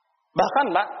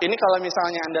 Bahkan Pak, ini kalau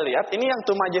misalnya Anda lihat, ini yang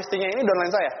Two Majesty-nya ini downline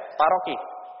saya, paroki.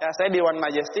 Ya, saya di One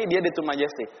Majesty, dia di Two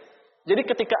Majesty. Jadi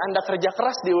ketika Anda kerja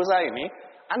keras di usaha ini,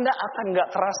 Anda akan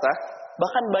nggak kerasa,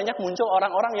 bahkan banyak muncul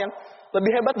orang-orang yang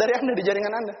lebih hebat dari Anda di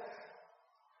jaringan Anda.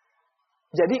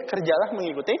 Jadi kerjalah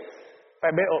mengikuti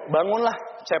PBO, bangunlah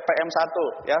CPM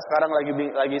 1, ya sekarang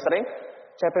lagi sering,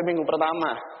 CP minggu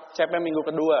pertama, CP minggu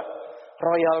kedua,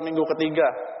 Royal minggu ketiga,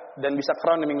 dan bisa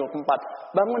Crown di minggu keempat.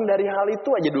 Bangun dari hal itu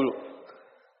aja dulu.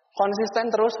 Konsisten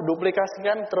terus,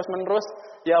 duplikasikan terus-menerus.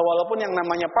 Ya walaupun yang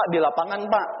namanya Pak di lapangan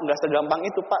Pak, nggak segampang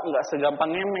itu Pak, nggak segampang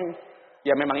ngemeng.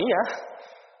 Ya memang iya.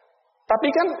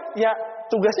 Tapi kan ya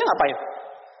tugasnya ngapain?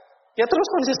 Ya terus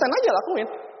konsisten aja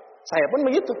lakuin. Saya pun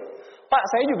begitu. Pak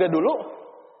saya juga dulu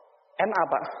NA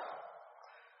Pak.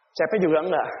 CP juga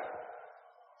enggak.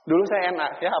 Dulu saya NA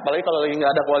ya, apalagi kalau lagi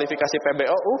nggak ada kualifikasi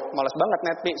PBO, malas banget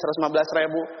netpi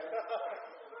 115.000.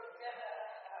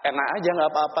 NA aja nggak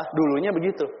apa-apa. Dulunya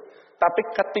begitu. Tapi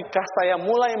ketika saya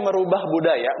mulai merubah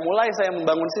budaya, mulai saya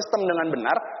membangun sistem dengan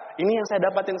benar, ini yang saya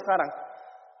dapatin sekarang.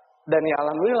 Dan ya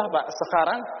alhamdulillah Pak,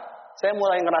 sekarang saya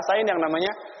mulai ngerasain yang namanya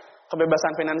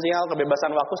kebebasan finansial,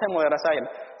 kebebasan waktu saya mulai rasain.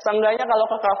 Seenggaknya kalau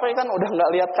ke kafe kan udah nggak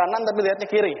lihat kanan tapi lihatnya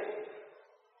kiri.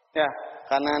 Ya,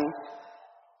 kanan.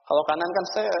 Kalau kanan kan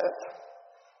saya,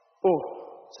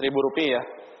 1.000 rupiah.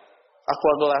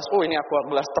 Aqua gelas, ini aqua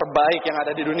gelas terbaik yang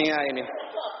ada di dunia ini.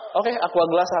 Oke, aqua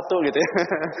gelas 1 gitu ya.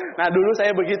 Nah dulu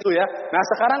saya begitu ya. Nah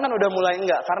sekarang kan udah mulai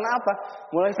enggak. Karena apa?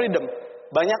 Mulai freedom.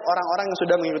 Banyak orang-orang yang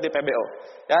sudah mengikuti PBO.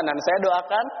 Ya, dan saya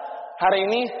doakan hari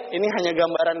ini hanya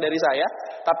gambaran dari saya.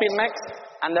 Tapi next,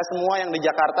 Anda semua yang di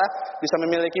Jakarta bisa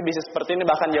memiliki bisnis seperti ini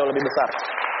bahkan jauh lebih besar.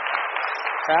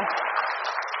 Ya.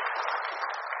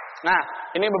 Nah,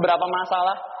 ini beberapa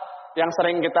masalah yang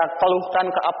sering kita keluhkan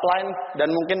ke upline dan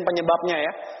mungkin penyebabnya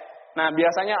ya. Nah,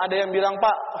 biasanya ada yang bilang,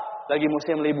 Pak, lagi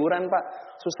musim liburan, Pak,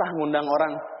 susah ngundang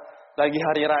orang. Lagi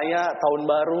hari raya, tahun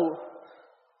baru,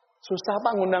 susah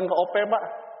Pak ngundang ke OP, Pak.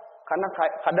 Karena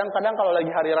kadang-kadang kalau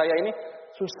lagi hari raya ini,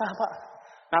 susah Pak.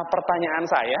 Nah, pertanyaan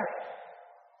saya,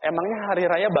 emangnya hari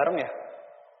raya bareng ya?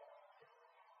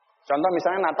 Contoh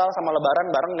misalnya Natal sama Lebaran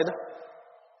bareng gitu.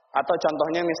 Atau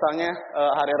contohnya misalnya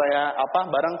hari raya apa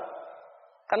bareng.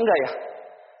 Kan enggak ya?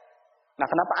 Nah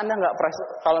kenapa Anda enggak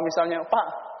kalau misalnya Pak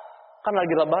kan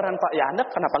lagi lebaran Pak, ya Anda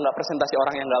kenapa enggak presentasi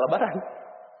orang yang enggak lebaran?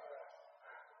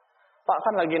 Pak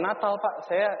kan lagi Natal Pak,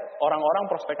 saya orang-orang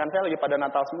prospekan saya lagi pada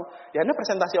Natal semua. Ya Anda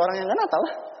presentasi orang yang enggak Natal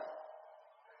lah.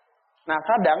 Nah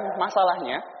kadang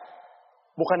masalahnya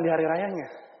bukan di hari rayanya,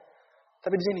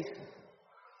 tapi di sini.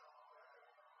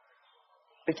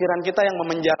 Pikiran kita yang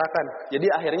memenjarakan. Jadi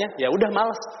akhirnya ya udah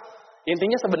malas.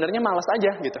 Intinya sebenarnya malas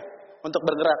aja gitu untuk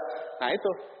bergerak. Nah itu.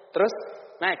 Terus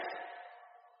next.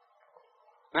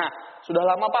 Nah sudah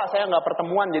lama Pak saya nggak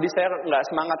pertemuan, jadi saya nggak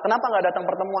semangat. Kenapa nggak datang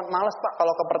pertemuan? Malas Pak kalau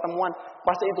ke pertemuan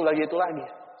pasti itu lagi. 2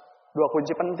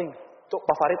 kunci penting. Tuh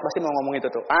Pak Farid pasti mau ngomong itu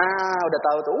tuh. Udah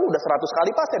tahu tuh. Udah 100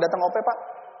 kali Pak saya datang OP Pak.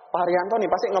 Pak Haryanto nih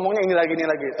pasti ngomongnya ini lagi.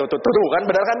 Tuh kan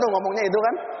benar kan tuh ngomongnya itu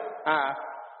kan.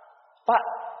 Pak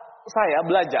saya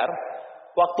belajar,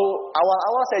 waktu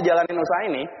awal-awal saya jalanin usaha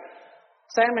ini,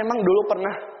 saya memang dulu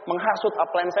pernah menghasut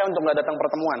upline saya untuk nggak datang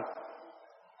pertemuan.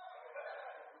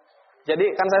 Jadi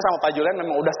kan saya sama Pak Julian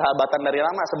memang udah sahabatan dari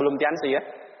lama sebelum Tiansi ya.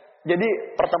 Jadi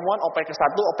pertemuan OP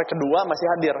ke-1, OP kedua masih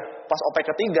hadir. Pas OP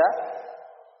ketiga,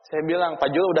 saya bilang,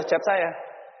 Pak Jul udah chat saya.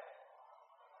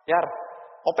 Yar,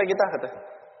 OP kita kata.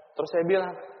 Terus saya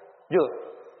bilang, Jul,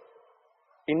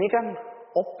 ini kan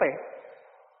OP.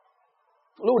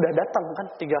 Lu udah datang kan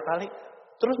 3 kali.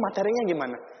 Terus materinya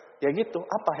gimana? Ya gitu,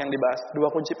 apa yang dibahas?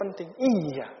 2 kunci penting.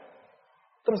 Iya.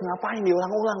 Terus ngapain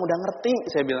diulang-ulang? Udah ngerti,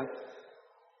 saya bilang.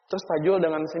 Terus Pak Jul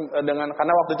dengan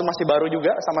karena waktu itu masih baru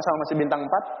juga, sama-sama masih bintang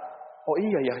 4. Oh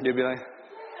iya ya, dia bilang.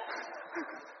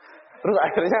 Terus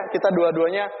akhirnya kita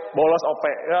dua-duanya bolos OP.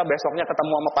 Ya, besoknya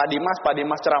ketemu sama Pak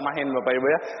Dimas ceramahin Bapak Ibu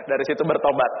ya. Dari situ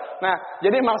bertobat. Nah,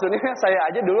 jadi maksudnya saya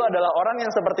aja dulu adalah orang yang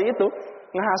seperti itu.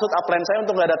 Ngehasut upline saya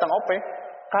untuk gak datang OP.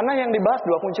 Karena yang dibahas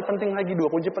 2 kunci penting lagi, 2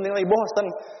 kunci penting lagi. Bosen.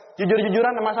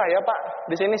 Jujur-jujuran sama saya Pak.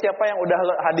 Di sini siapa yang udah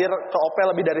hadir ke OP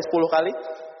lebih dari 10 kali?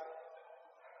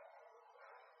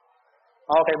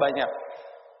 Oke, banyak.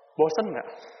 Bosen gak?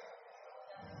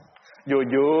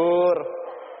 Jujur.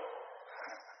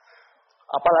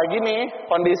 Apalagi nih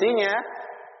kondisinya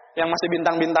yang masih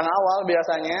bintang-bintang awal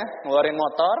biasanya ngeluarin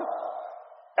motor,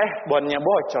 bonnya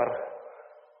bocor,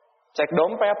 cek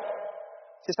dompet,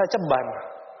 sisa ceban,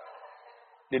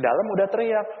 di dalam udah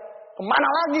teriak, kemana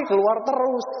lagi keluar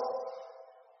terus,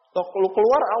 lu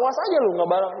keluar awas aja lu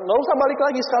nggak usah balik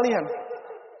lagi sekalian,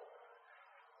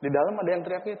 di dalam ada yang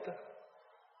teriak gitu,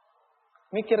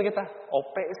 mikir kita,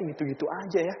 OP sih gitu-gitu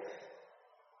aja ya,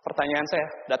 pertanyaan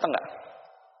saya, datang nggak?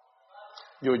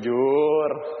 Jujur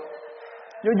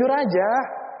aja,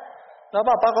 nggak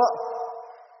apa-apa kok.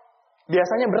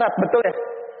 Biasanya berat, betul ya?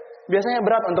 Biasanya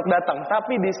berat untuk datang,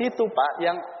 tapi di situ Pak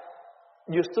yang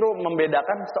justru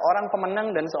membedakan seorang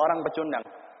pemenang dan seorang pecundang.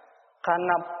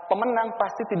 Karena pemenang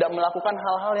pasti tidak melakukan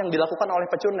hal-hal yang dilakukan oleh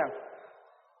pecundang.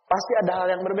 Pasti ada hal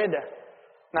yang berbeda.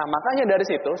 Nah makanya dari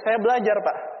situ saya belajar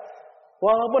Pak.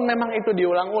 Walaupun memang itu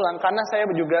diulang-ulang, karena saya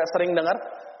juga sering dengar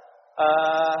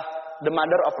the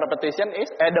mother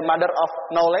of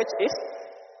knowledge is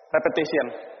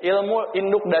repetition. Ilmu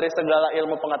induk dari segala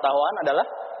ilmu pengetahuan adalah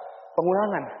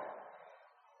pengulangan.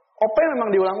 OP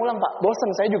memang diulang-ulang Pak. Bosen,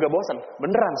 saya juga bosen.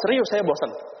 Beneran, serius saya bosen.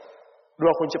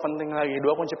 2 kunci penting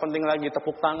lagi,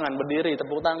 tepuk tangan, berdiri,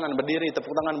 tepuk tangan,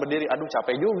 berdiri. Aduh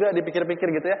capek juga dipikir-pikir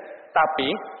gitu ya. Tapi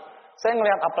saya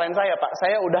ngelihat upline saya Pak.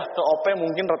 Saya udah ke OP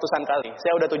mungkin ratusan kali.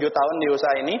 Saya udah 7 tahun di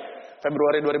usaha ini.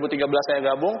 Februari 2013 saya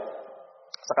gabung.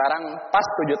 Sekarang pas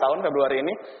 7 tahun Februari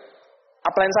ini,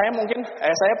 upline saya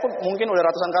pun mungkin udah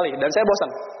ratusan kali dan saya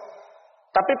bosan.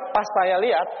 Tapi pas saya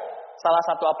lihat salah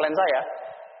satu upline saya,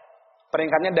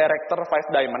 peringkatnya Director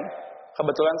 5 Diamond,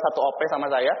 kebetulan satu OP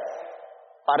sama saya,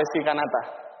 Pak Rizky Kanata.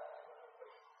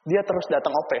 Dia terus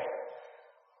datang OP.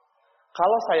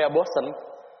 Kalau saya bosan,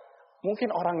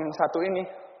 mungkin orang yang satu ini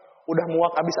udah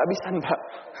muak abis-abisan Pak.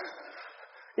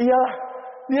 Iyalah.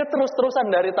 Dia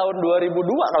terus-terusan dari tahun 2002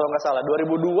 kalau nggak salah.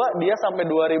 2002 dia sampai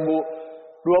 2020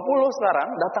 sekarang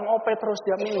datang OP terus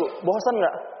tiap minggu. Bosan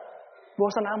nggak?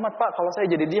 Bosan amat Pak. Kalau saya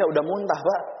jadi dia udah muntah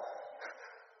Pak.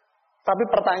 Tapi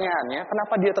pertanyaannya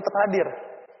kenapa dia tetap hadir?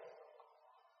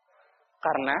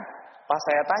 Karena pas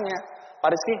saya tanya,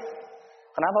 Pak Rizky,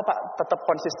 kenapa Pak tetap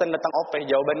konsisten datang OP?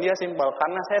 Jawaban dia simpel.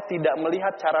 Karena saya tidak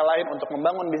melihat cara lain untuk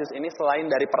membangun bisnis ini selain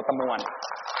dari pertemuan.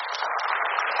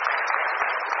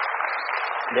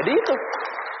 Jadi itu,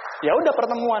 ya udah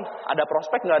pertemuan. Ada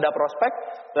prospek, nggak ada prospek,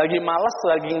 lagi malas,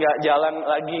 lagi nggak jalan,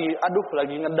 lagi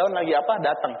ngedown, lagi apa,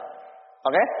 datang.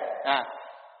 Oke? Nah,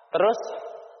 terus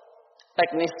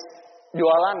teknis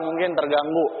jualan mungkin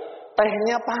terganggu.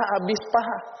 Tehnya Pak habis Pak,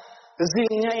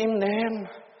 zinnya inden,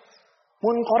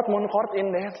 mooncort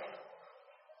inden.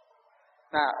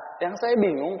 Nah, yang saya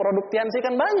bingung, produk Tiansi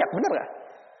kan banyak, bener nggak?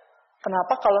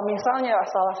 Kenapa kalau misalnya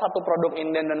salah satu produk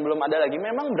inden dan belum ada lagi,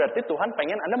 memang berarti Tuhan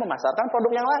pengen Anda memasarkan produk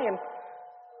yang lain.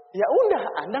 Ya udah,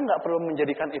 Anda nggak perlu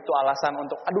menjadikan itu alasan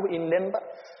untuk, aduh inden Pak,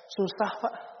 susah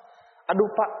Pak. Aduh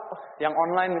Pak, yang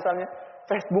online misalnya,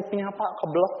 Facebooknya Pak,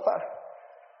 keblok Pak.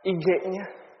 IG-nya,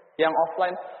 yang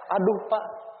offline, aduh Pak,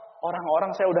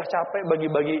 orang-orang saya udah capek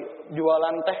bagi-bagi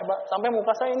jualan teh Pak. Sampai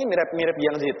muka saya ini mirip-mirip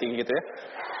yang ziti gitu ya.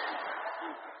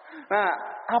 Nah,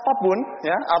 apapun,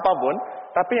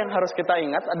 tapi yang harus kita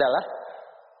ingat adalah,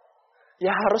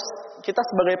 ya harus, kita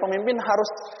sebagai pemimpin harus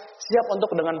siap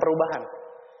untuk dengan perubahan.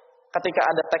 Ketika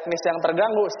ada teknis yang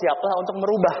terganggu, siaplah untuk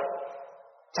merubah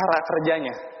cara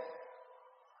kerjanya.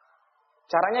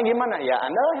 Caranya gimana? Ya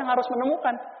Anda lah yang harus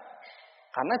menemukan.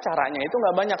 Karena caranya itu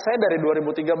nggak banyak. Saya dari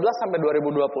 2013 sampai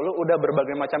 2020 udah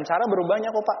berbagai macam cara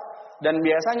berubahnya kok Pak. Dan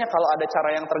biasanya kalau ada cara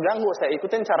yang terganggu, saya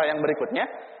ikutin cara yang berikutnya.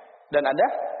 Dan ada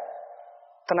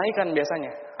kenaikan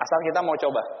biasanya. Asal kita mau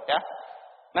coba ya.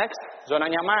 Next, zona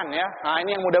nyaman ya. Nah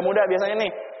ini yang muda-muda biasanya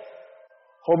nih.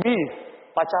 Hobi,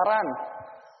 pacaran,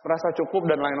 merasa cukup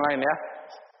dan lain-lain ya.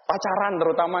 Pacaran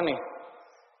terutama nih.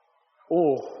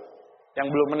 Yang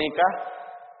belum menikah,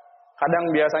 Kadang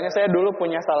biasanya saya dulu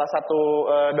punya salah satu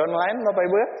downline Bapak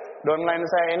Ibu ya. Downline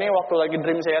saya ini waktu lagi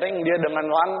dream sharing, dia dengan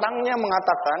lantangnya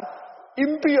mengatakan,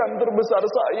 impian terbesar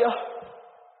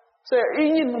saya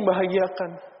ingin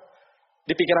membahagiakan.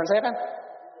 Di pikiran saya kan,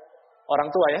 orang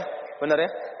tua ya, benar ya.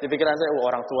 Di pikiran saya,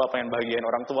 orang tua pengen bahagiain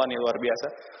orang tua nih luar biasa.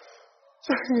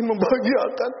 Saya ingin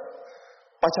membahagiakan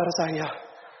pacar saya.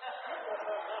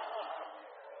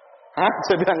 Hah?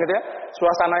 Saya bilang gitu ya.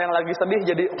 Suasana yang lagi sedih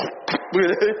jadi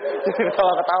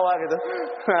ketawa-ketawa gitu.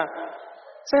 Nah,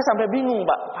 saya sampai bingung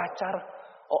Pak, pacar.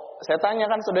 Oh, saya tanya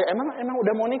kan, sudah emang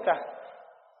udah mau nikah?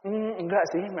 Enggak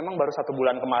sih, memang baru 1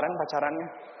 bulan kemarin pacarannya.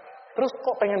 Terus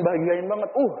kok pengen bahagiain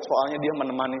banget? Soalnya dia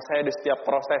menemani saya di setiap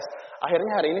proses.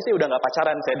 Akhirnya hari ini sih udah nggak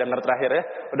pacaran, saya dengar terakhir ya,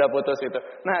 udah putus gitu.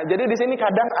 Nah, jadi di sini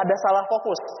kadang ada salah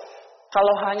fokus.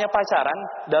 Kalau hanya pacaran,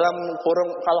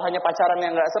 kalau hanya pacaran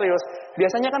yang nggak serius,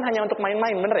 biasanya kan hanya untuk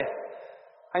main-main, bener ya?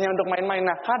 Hanya untuk main-main.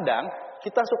 Nah, kadang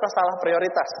kita suka salah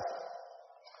prioritas.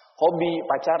 Hobi,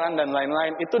 pacaran, dan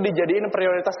lain-lain itu dijadiin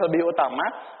prioritas lebih utama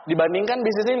dibandingkan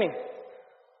bisnis ini.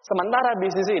 Sementara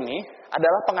bisnis ini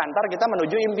adalah pengantar kita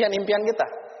menuju impian-impian kita.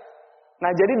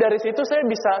 Nah, jadi dari situ saya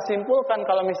bisa simpulkan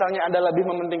kalau misalnya Anda lebih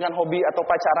mementingkan hobi atau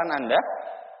pacaran Anda,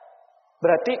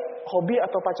 berarti hobi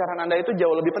atau pacaran Anda itu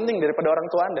jauh lebih penting daripada orang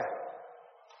tua Anda.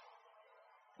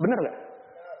 Benar nggak?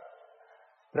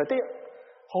 Berarti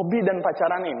hobi dan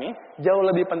pacaran ini jauh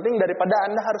lebih penting daripada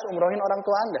Anda harus umrohin orang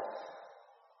tua Anda.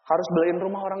 Harus beliin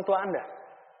rumah orang tua Anda.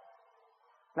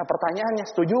 Nah, pertanyaannya,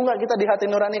 setuju nggak kita di hati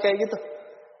nurani kayak gitu?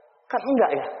 Kan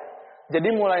enggak ya. Jadi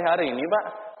mulai hari ini Pak,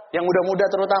 yang muda-muda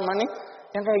terutama nih,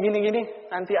 yang kayak gini-gini,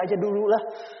 nanti aja dulu lah.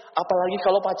 Apalagi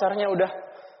kalau pacarnya udah,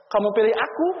 kamu pilih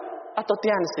aku atau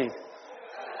Tiansi?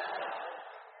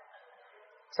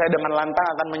 Saya dengan lantang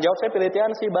akan menjawab, saya pilih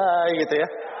Tiansi, bye gitu ya.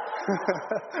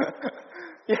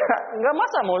 Ya, enggak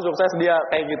masa mau sukses dia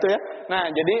kayak gitu ya. Nah,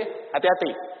 jadi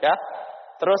hati-hati ya.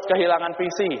 Terus kehilangan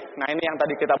visi. Nah, ini yang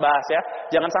tadi kita bahas ya.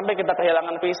 Jangan sampai kita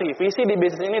kehilangan visi. Visi di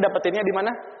bisnis ini dapetinnya di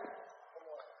mana?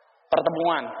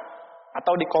 Pertemuan.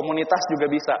 Atau di komunitas juga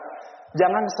bisa.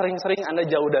 Jangan sering-sering Anda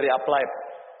jauh dari upline.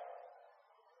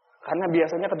 Karena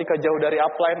biasanya ketika jauh dari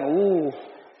upline,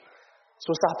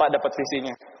 susah Pak dapat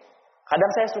visinya.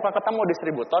 Kadang saya suka ketemu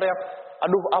distributor yang,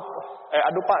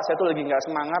 aduh Pak, saya tuh lagi nggak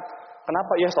semangat.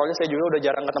 Kenapa? Ya soalnya saya juga udah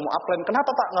jarang ketemu upline. Kenapa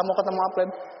Pak nggak mau ketemu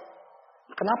upline?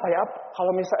 Kenapa ya?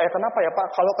 Kenapa ya Pak?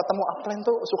 Kalau ketemu upline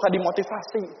tuh suka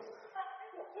dimotivasi.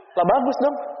 Lah bagus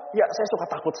dong. Ya saya suka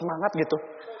takut semangat gitu.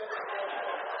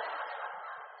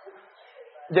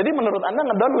 Jadi menurut Anda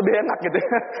ngedown lebih enak gitu.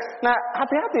 Nah,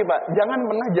 hati-hati Pak. Jangan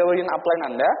pernah jauhin upline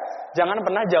Anda. Jangan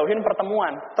pernah jauhin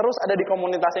pertemuan. Terus ada di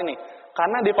komunitas ini.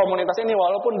 Karena di komunitas ini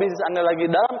walaupun bisnis Anda lagi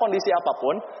dalam kondisi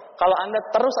apapun, kalau Anda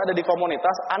terus ada di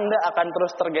komunitas, Anda akan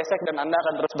terus tergesek dan Anda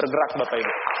akan terus bergerak Bapak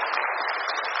Ibu.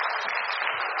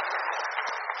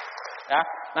 Ya.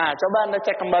 Nah, coba Anda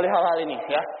cek kembali hal-hal ini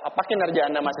ya. Apa kinerja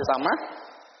Anda masih sama?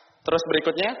 Terus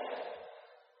berikutnya,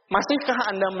 masihkah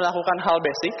Anda melakukan hal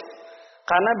basic?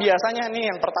 Karena biasanya nih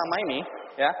yang pertama ini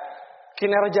ya,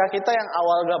 kinerja kita yang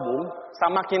awal gabung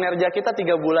sama kinerja kita 3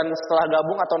 bulan setelah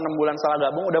gabung atau 6 bulan setelah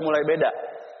gabung udah mulai beda.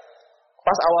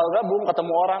 Pas awal gabung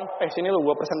ketemu orang, sini lu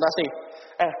gua presentasi.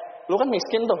 Lu kan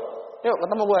miskin tuh. Yuk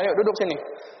ketemu gua, yuk duduk sini.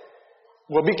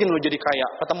 Gua bikin lu jadi kaya.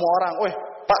 Ketemu orang,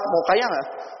 Pak mau kaya nggak?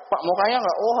 Pak mau kaya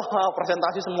nggak?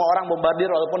 Presentasi semua orang bombardir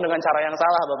walaupun dengan cara yang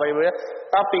salah Bapak Ibu ya.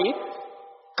 Tapi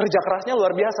kerja kerasnya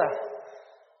luar biasa.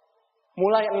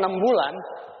 Mulai 6 bulan,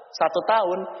 1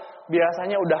 tahun,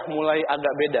 biasanya udah mulai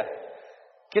agak beda.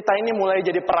 Kita ini mulai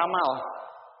jadi peramal.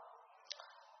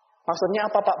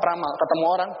 Maksudnya apa Pak peramal? Ketemu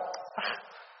orang,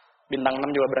 bintang 6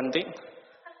 juga berhenti.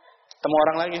 Ketemu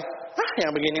orang lagi,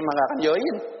 yang begini mah gak akan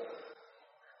join.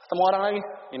 Ketemu orang lagi,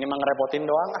 ini mah ngerepotin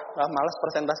doang, malas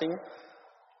presentasinya.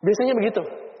 Biasanya begitu.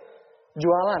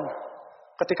 Jualan.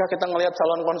 Ketika kita ngelihat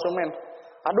calon konsumen,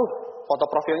 foto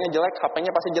profilnya jelek,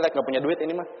 HP-nya pasti jelek, gak punya duit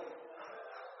ini mah.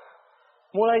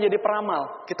 Mulai jadi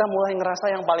peramal, kita mulai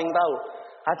ngerasa yang paling tahu.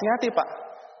 Hati-hati Pak,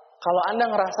 kalau Anda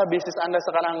ngerasa bisnis Anda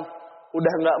sekarang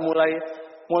udah nggak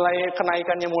mulai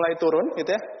kenaikannya mulai turun,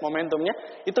 gitu ya, momentumnya,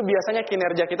 itu biasanya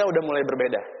kinerja kita udah mulai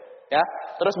berbeda. Ya,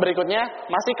 terus berikutnya,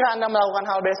 masihkah Anda melakukan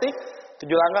hal basic? 7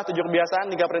 langkah, 7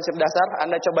 kebiasaan, 3 prinsip dasar.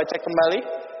 Anda coba cek kembali.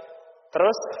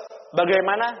 Terus,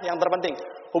 bagaimana yang terpenting?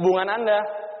 Hubungan Anda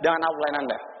dengan upline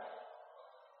Anda.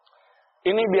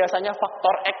 Ini biasanya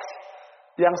faktor X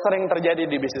yang sering terjadi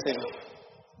di bisnis ini.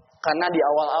 Karena di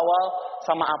awal-awal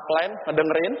sama upline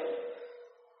ngedengerin,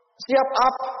 siap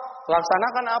up,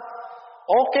 laksanakan up,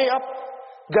 oke up,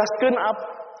 gaskeun up.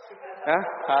 Nah,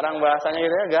 sekarang bahasanya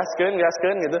gitu ya,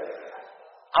 gaskeun gitu.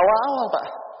 Awal-awal Pak,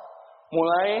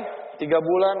 mulai 3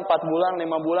 bulan, 4 bulan,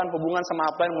 5 bulan, hubungan sama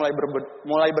upline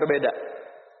mulai berbeda.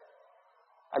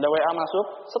 Ada WA masuk,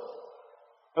 set.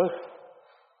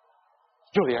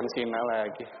 Julian Sina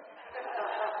lagi.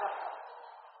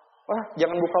 Wah,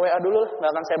 jangan buka WA dulu lah,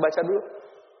 nggak akan saya baca dulu.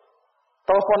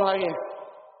 Telepon lagi.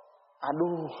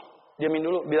 Aduh, diamin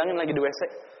dulu, bilangin lagi di WC.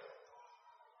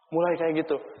 Mulai kayak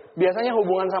gitu. Biasanya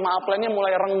hubungan sama upline-nya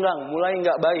mulai renggang, mulai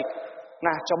nggak baik.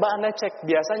 Nah, coba Anda cek.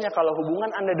 Biasanya kalau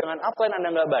hubungan Anda dengan upline Anda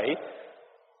nggak baik,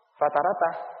 rata-rata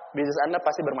bisnis Anda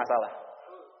pasti bermasalah.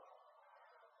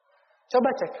 Coba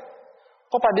cek.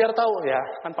 Kok Pak Diar tahu? Ya,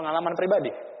 kan pengalaman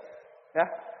pribadi. Ya,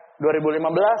 2015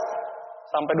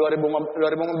 sampai 2015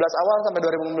 awal sampai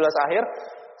 2015 akhir,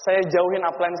 saya jauhin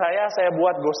upline saya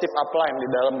buat gosip upline di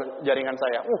dalam jaringan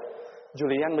saya.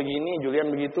 Julian begini,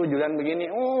 Julian begitu, Julian begini.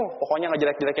 Pokoknya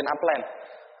ngejelek-jelekin upline.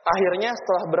 Akhirnya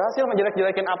setelah berhasil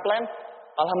ngejelek-jelekin upline,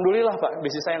 alhamdulillah Pak,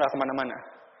 bisnis saya nggak kemana-mana.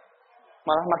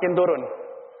 Malah makin turun.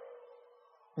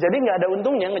 Jadi nggak ada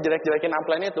untungnya ngejelek-jelekin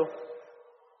upline itu.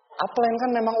 Upline kan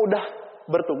memang udah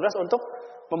bertugas untuk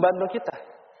membantu kita.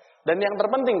 Dan yang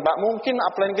terpenting Pak, mungkin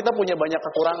upline kita punya banyak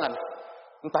kekurangan.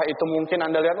 Entah itu mungkin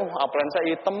Anda lihat, upline saya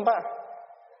hitam Pak.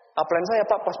 Upline saya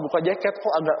Pak pas buka jaket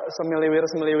kok agak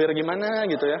semiliwir gimana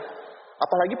gitu ya.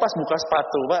 Apalagi pas buka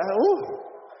sepatu Pak.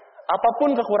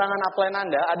 Apapun kekurangan upline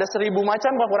Anda, ada 1000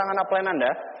 macam kekurangan upline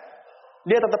Anda,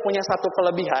 dia tetap punya satu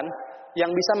kelebihan yang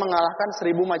bisa mengalahkan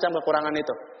 1000 macam kekurangan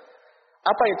itu.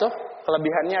 Apa itu?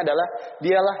 Kelebihannya adalah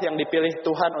dialah yang dipilih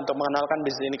Tuhan untuk mengenalkan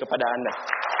bisnis ini kepada Anda.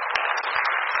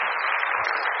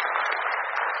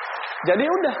 Jadi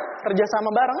udah, kerjasama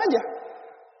bareng aja.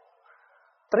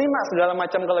 Terima segala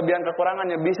macam kelebihan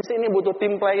kekurangannya. Bisnis ini butuh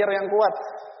tim player yang kuat,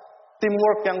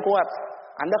 teamwork yang kuat.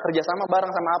 Anda kerjasama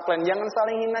bareng sama upline, jangan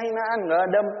saling hina-hinaan,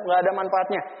 nggak ada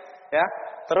manfaatnya. Ya,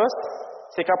 terus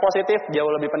sikap positif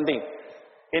jauh lebih penting.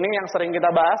 Ini yang sering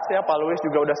kita bahas ya, Pak Luis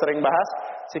juga udah sering bahas.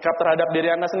 Sikap terhadap diri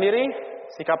Anda sendiri,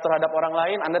 sikap terhadap orang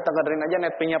lain. Anda dengerin aja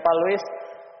netping-nya Pak Luis.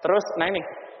 Terus, nah ini,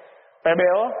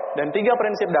 PBO dan 3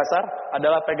 prinsip dasar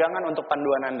adalah pegangan untuk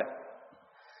panduan Anda.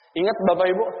 Ingat Bapak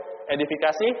Ibu,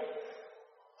 edifikasi,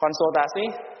 konsultasi,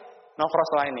 no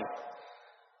cross-lining.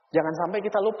 Jangan sampai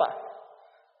kita lupa.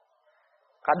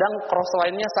 Kadang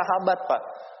cross-line-nya sahabat Pak.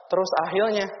 Terus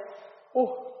akhirnya,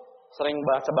 sering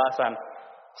bahas-bahasan.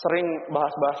 Sering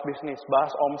bahas-bahas bisnis,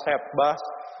 bahas omset, bahas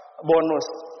bonus.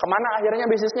 Kemana akhirnya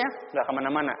bisnisnya? Nggak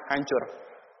kemana-mana, hancur.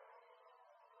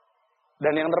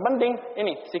 Dan yang terpenting,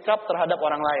 ini, sikap terhadap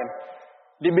orang lain.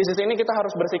 Di bisnis ini kita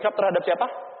harus bersikap terhadap siapa?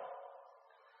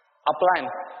 Upline,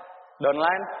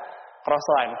 downline,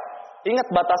 crossline.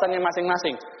 Ingat batasannya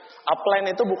masing-masing.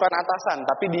 Upline itu bukan atasan,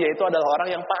 tapi dia itu adalah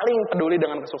orang yang paling peduli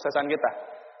dengan kesuksesan kita.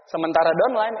 Sementara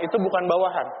downline itu bukan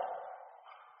bawahan.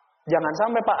 Jangan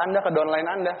sampai Pak Anda ke downline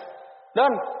Anda.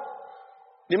 Don,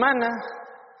 di mana?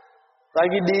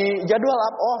 Lagi di jadwal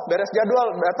apa? Beres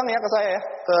jadwal, datang ya ke saya ya,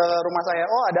 ke rumah saya.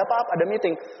 Ada apa? Ada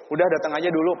meeting. Udah datang aja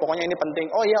dulu, pokoknya ini penting.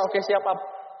 Iya, oke, siap Pak.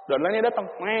 Downline-nya datang.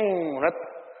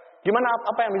 Gimana,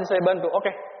 apa yang bisa saya bantu?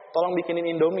 Oke, tolong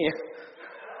bikinin Indomie ya.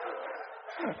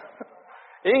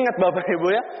 Ingat Bapak Ibu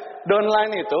ya,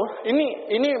 downline itu,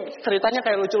 ini ceritanya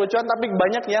kayak lucu-lucuan, tapi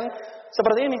banyak yang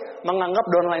seperti ini, menganggap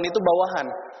downline itu bawahan.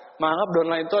 Menganggap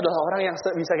downline itu adalah orang yang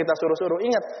bisa kita suruh-suruh.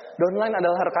 Ingat, downline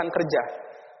adalah rekan kerja.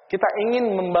 Kita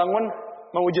ingin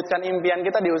mewujudkan impian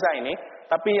kita di usaha ini,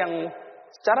 tapi yang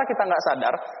secara kita nggak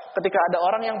sadar, ketika ada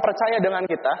orang yang percaya dengan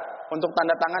kita untuk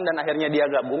tanda tangan dan akhirnya dia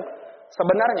gabung,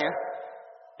 sebenarnya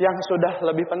yang sudah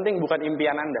lebih penting bukan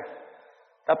impian Anda.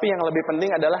 Tapi yang lebih penting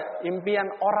adalah impian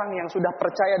orang yang sudah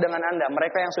percaya dengan Anda.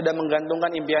 Mereka yang sudah menggantungkan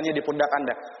impiannya di pundak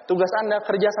Anda. Tugas Anda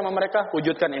kerja sama mereka,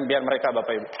 wujudkan impian mereka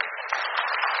Bapak Ibu.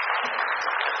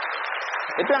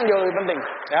 Itu yang jauh lebih penting.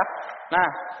 Ya. Nah,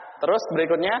 terus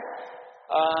berikutnya.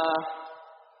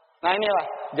 Inilah.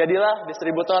 Jadilah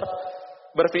distributor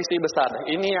bervisi besar.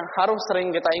 Ini yang harus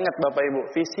sering kita ingat Bapak Ibu.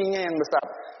 Visinya yang besar.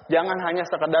 Jangan hanya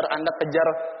sekedar Anda kejar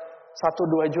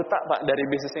 1-2 juta Pak dari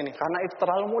bisnis ini. Karena itu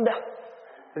terlalu mudah.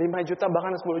 5 juta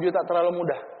bahkan 10 juta terlalu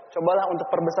mudah. Cobalah untuk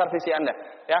perbesar visi Anda.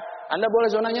 Ya, Anda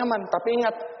boleh zona nyaman, tapi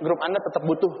ingat grup Anda tetap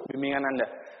butuh bimbingan Anda.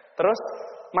 Terus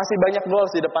masih banyak goals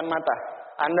di depan mata.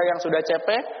 Anda yang sudah CP,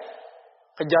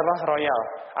 kejarlah royal.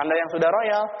 Anda yang sudah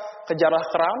royal, kejarlah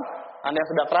crown. Anda yang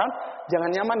sudah crown, jangan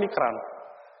nyaman di crown.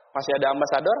 Masih ada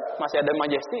ambassador, masih ada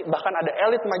majesty, bahkan ada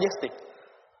elite majesty.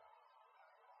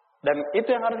 Dan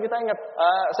itu yang harus kita ingat.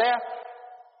 Saya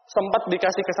sempat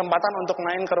dikasih kesempatan untuk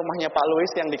main ke rumahnya Pak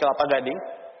Luis yang di Kelapa Gading,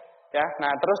 ya.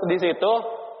 Nah terus di situ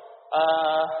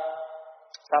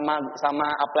sama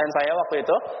upline saya waktu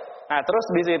itu. Nah terus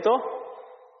di situ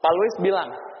Pak Luis bilang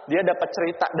dia dapat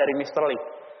cerita dari Mr. Lee.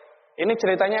 Ini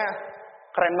ceritanya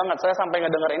Keren banget, saya sampai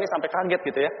ngedengar ini sampai kaget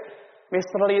gitu ya.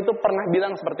 Mr. Lee itu pernah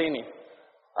bilang seperti ini.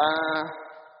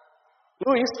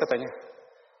 Louis katanya.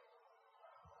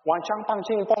 Wancang pang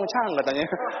cing pong chang katanya.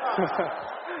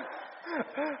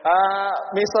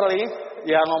 Mr. Lee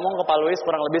ya ngomong ke Pak Louis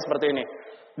kurang lebih seperti ini.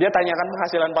 Dia tanyakan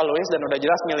penghasilan Pak Louis dan udah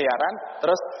jelas miliaran.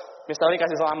 Terus Mr. Lee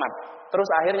kasih selamat. Terus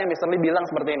akhirnya Mr. Lee bilang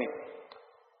seperti ini.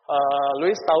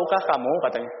 Louis, tahukah kamu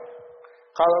katanya.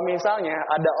 Kalau misalnya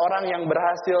ada orang yang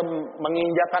berhasil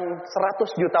menginjakan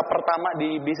 100 juta pertama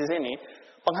di bisnis ini.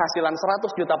 Penghasilan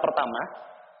 100 juta pertama.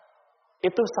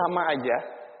 Itu sama aja.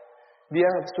 Dia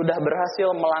sudah berhasil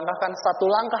melangkahkan 1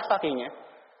 langkah kakinya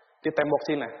di tembok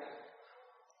Cina.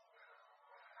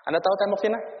 Anda tahu tembok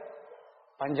Cina?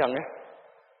 Panjang ya.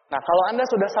 Nah, kalau Anda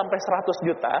sudah sampai 100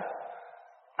 juta,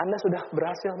 Anda sudah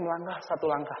berhasil melangkah 1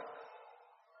 langkah.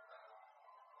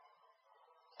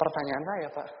 Pertanyaan saya,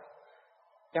 Pak,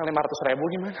 yang 500 ribu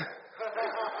gimana?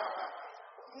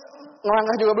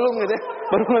 Melangkah juga belum gitu ya,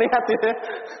 baru melihat gitu ya.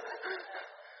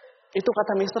 Itu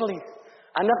kata Mr. Lee.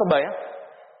 Anda kebayang?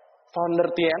 Founder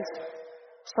Tian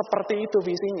seperti itu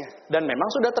visinya. Dan memang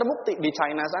sudah terbukti. Di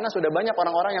China sana sudah banyak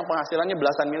orang-orang yang penghasilannya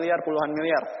belasan miliar, puluhan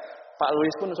miliar. Pak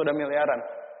Louis pun sudah miliaran.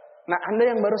 Nah,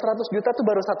 Anda yang baru 100 juta itu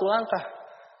baru 1 langkah.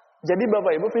 Jadi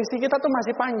Bapak Ibu, visi kita tuh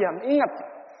masih panjang. Ingat,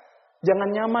 jangan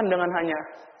nyaman dengan hanya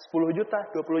 10 juta,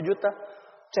 20 juta.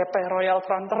 CP Royal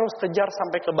Crown terus kejar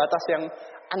sampai ke batas yang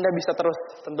Anda bisa terus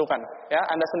tentukan. Ya,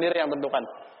 Anda sendiri yang tentukan.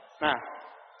 Nah,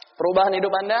 perubahan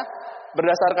hidup Anda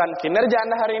berdasarkan kinerja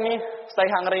Anda hari ini, stay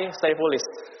hungry, stay foolish.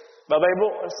 Bapak Ibu,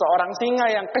 seorang singa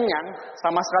yang kenyang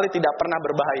sama sekali tidak pernah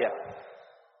berbahaya.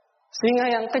 Singa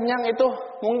yang kenyang itu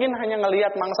mungkin hanya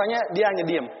ngelihat mangsanya, dia hanya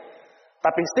diem.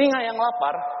 Tapi singa yang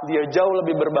lapar, dia jauh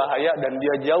lebih berbahaya dan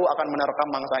dia jauh akan menerkam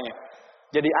mangsanya.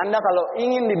 Jadi Anda kalau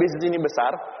ingin di bisnis ini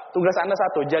besar, tugas Anda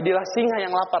satu, jadilah singa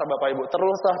yang lapar Bapak Ibu.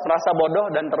 Teruslah merasa bodoh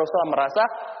dan teruslah merasa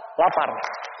lapar.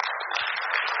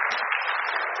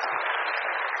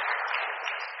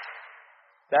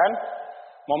 Dan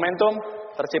momentum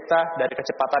tercipta dari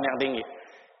kecepatan yang tinggi.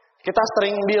 Kita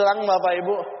sering bilang Bapak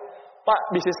Ibu, Pak,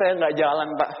 bisnis saya nggak jalan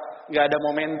Pak, nggak ada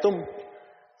momentum.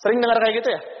 Sering dengar kayak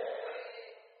gitu ya?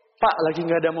 Pak, lagi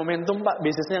nggak ada momentum Pak,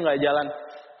 bisnisnya nggak jalan.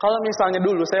 Kalau misalnya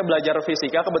dulu saya belajar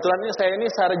fisika, kebetulan saya ini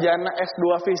sarjana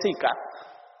S2 fisika.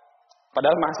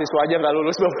 Padahal mahasiswa aja nggak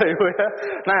lulus Bapak Ibu ya.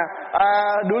 Nah,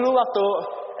 dulu waktu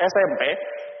SMP,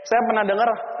 saya pernah dengar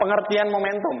pengertian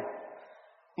momentum.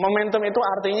 Momentum itu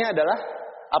artinya adalah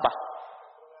apa?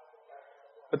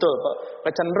 Betul,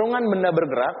 kecenderungan benda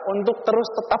bergerak untuk terus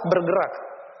tetap bergerak.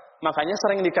 Makanya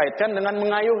sering dikaitkan dengan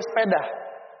mengayuh sepeda.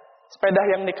 Sepeda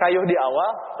yang dikayuh di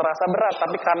awal terasa berat,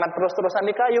 tapi karena terus-terusan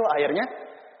dikayuh, akhirnya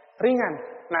ringan.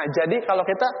 Nah, jadi kalau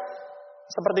kita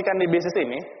sepertikan di bisnis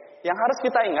ini, yang harus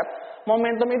kita ingat,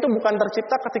 momentum itu bukan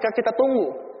tercipta ketika kita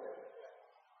tunggu.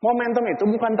 Momentum itu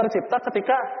bukan tercipta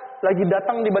ketika lagi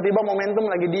datang tiba-tiba momentum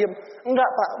lagi diem. Enggak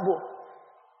Pak, Bu.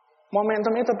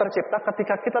 Momentum itu tercipta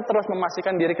ketika kita terus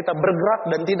memastikan diri kita bergerak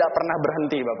dan tidak pernah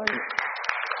berhenti, Bapak Ibu.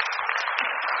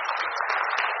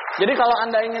 Jadi kalau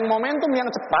Anda ingin momentum yang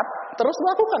cepat, terus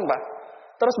lakukan Pak.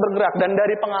 Terus bergerak. Dan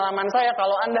dari pengalaman saya,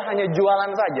 kalau Anda hanya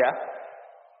jualan saja,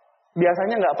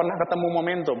 biasanya nggak pernah ketemu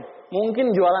momentum. Mungkin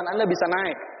jualan Anda bisa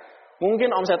naik. Mungkin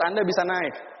omset Anda bisa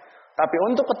naik. Tapi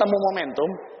untuk ketemu momentum,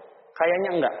 kayaknya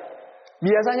enggak.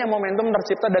 Biasanya momentum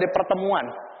tercipta dari pertemuan.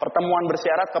 Pertemuan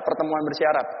bersyarat ke pertemuan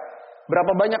bersyarat.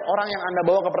 Berapa banyak orang yang Anda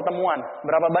bawa ke pertemuan?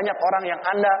 Berapa banyak orang yang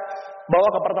Anda bawa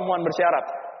ke pertemuan bersyarat?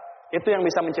 Itu yang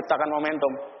bisa menciptakan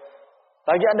momentum.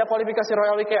 Lagi ada kualifikasi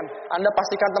Royal Weekend, Anda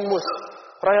pastikan tembus.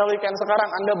 Royal Weekend sekarang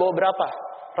Anda bawa berapa?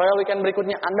 Royal Weekend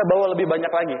berikutnya Anda bawa lebih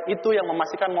banyak lagi. Itu yang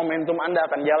memastikan momentum Anda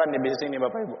akan jalan di bisnis ini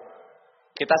Bapak Ibu.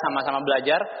 Kita sama-sama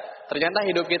belajar, ternyata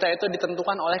hidup kita itu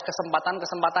ditentukan oleh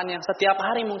kesempatan-kesempatan yang setiap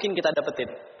hari mungkin kita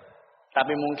dapetin.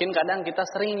 Tapi mungkin kadang kita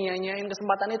sering nyanyain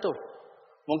kesempatan itu.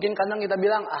 Mungkin kadang kita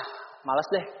bilang, malas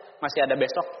deh, masih ada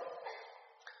besok.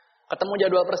 Ketemu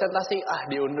jadwal presentasi,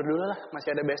 diundur dulu lah,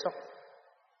 masih ada besok.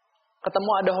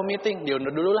 Ketemu ada home meeting,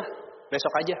 diundur dulu lah,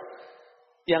 besok aja.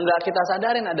 Yang gak kita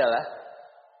sadarin adalah,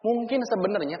 mungkin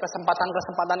sebenarnya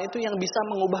kesempatan-kesempatan itu yang bisa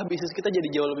mengubah bisnis kita jadi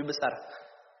jauh lebih besar.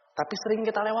 Tapi sering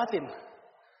kita lewatin.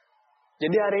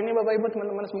 Jadi hari ini Bapak Ibu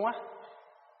teman-teman semua,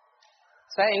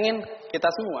 saya ingin kita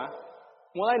semua,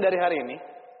 mulai dari hari ini,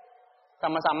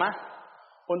 sama-sama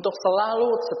untuk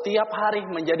selalu setiap hari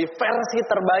menjadi versi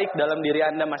terbaik dalam diri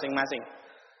Anda masing-masing.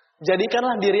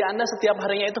 Jadikanlah diri Anda setiap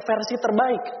harinya itu versi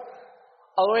terbaik.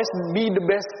 Always be the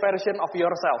best version of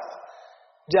yourself.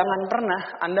 Jangan pernah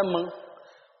Anda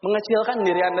mengecilkan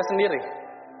diri Anda sendiri.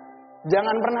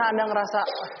 Jangan pernah Anda ngerasa,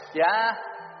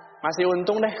 Masih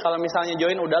untung deh kalau misalnya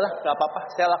join, udahlah gak apa-apa,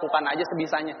 saya lakukan aja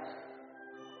sebisanya.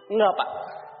 Enggak Pak,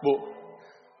 Bu.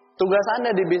 Tugas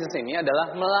Anda di bisnis ini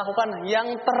adalah melakukan yang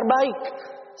terbaik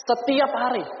setiap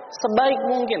hari, sebaik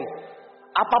mungkin.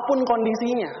 Apapun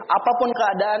kondisinya, apapun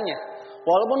keadaannya.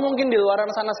 Walaupun mungkin di luar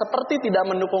sana seperti tidak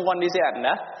mendukung kondisi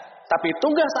Anda, tapi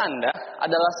tugas Anda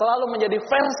adalah selalu menjadi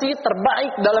versi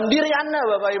terbaik dalam diri Anda,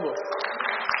 Bapak Ibu.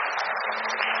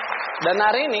 Dan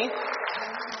hari ini,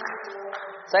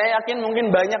 saya yakin mungkin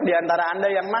banyak di antara Anda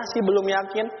yang masih belum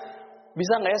yakin,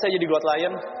 bisa nggak ya saya jadi God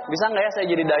Lion? Bisa nggak ya saya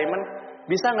jadi Diamond?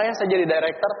 Bisa nggak ya saya jadi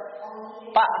Director?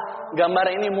 Pak, gambar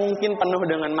ini mungkin penuh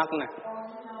dengan makna.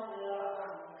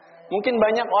 Mungkin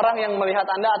banyak orang yang melihat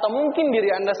Anda, atau mungkin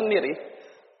diri Anda sendiri,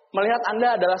 melihat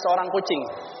Anda adalah seorang kucing.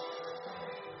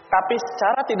 Tapi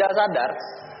secara tidak sadar,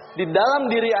 di dalam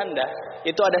diri Anda,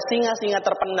 itu ada singa-singa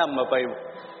terpendam, Bapak Ibu.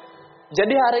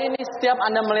 Jadi hari ini setiap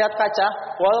Anda melihat kaca,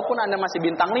 walaupun Anda masih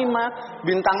bintang 5,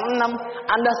 bintang 6,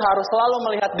 Anda harus selalu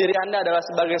melihat diri Anda adalah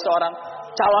sebagai seorang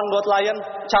calon God Lion,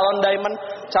 calon Diamond,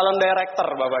 calon Director,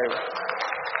 Bapak Ibu.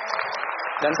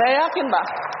 Dan saya yakin Pak,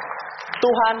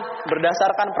 Tuhan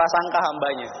berdasarkan prasangka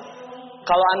hambanya.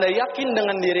 Kalau Anda yakin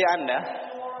dengan diri Anda,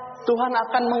 Tuhan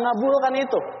akan mengabulkan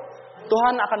itu.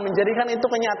 Tuhan akan menjadikan itu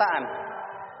kenyataan.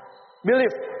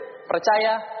 Believe,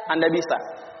 percaya Anda bisa.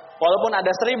 Walaupun ada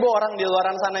 1000 orang di luar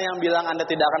sana yang bilang Anda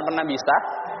tidak akan pernah bisa,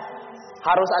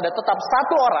 harus ada tetap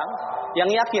satu orang yang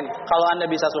yakin kalau Anda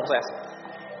bisa sukses.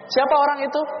 Siapa orang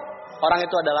itu? Orang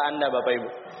itu adalah Anda, Bapak Ibu.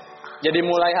 Jadi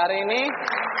mulai hari ini,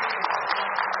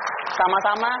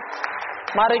 sama-sama,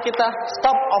 mari kita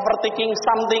stop overthinking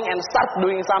something and start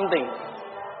doing something.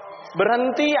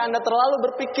 Berhenti Anda terlalu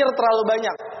berpikir terlalu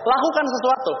banyak. Lakukan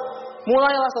sesuatu.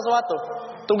 Mulailah sesuatu.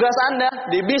 Tugas Anda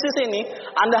di bisnis ini,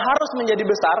 Anda harus menjadi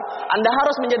besar. Anda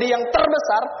harus menjadi yang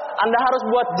terbesar. Anda harus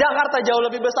buat Jakarta jauh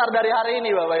lebih besar dari hari ini,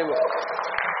 Bapak Ibu.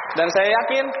 Dan saya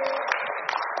yakin,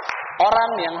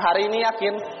 orang yang hari ini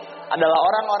yakin adalah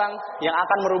orang-orang yang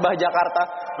akan merubah Jakarta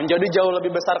menjadi jauh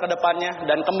lebih besar ke depannya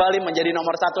dan kembali menjadi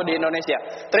nomor 1 di Indonesia.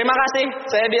 Terima kasih,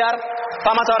 saya Diar.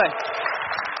 Selamat sore.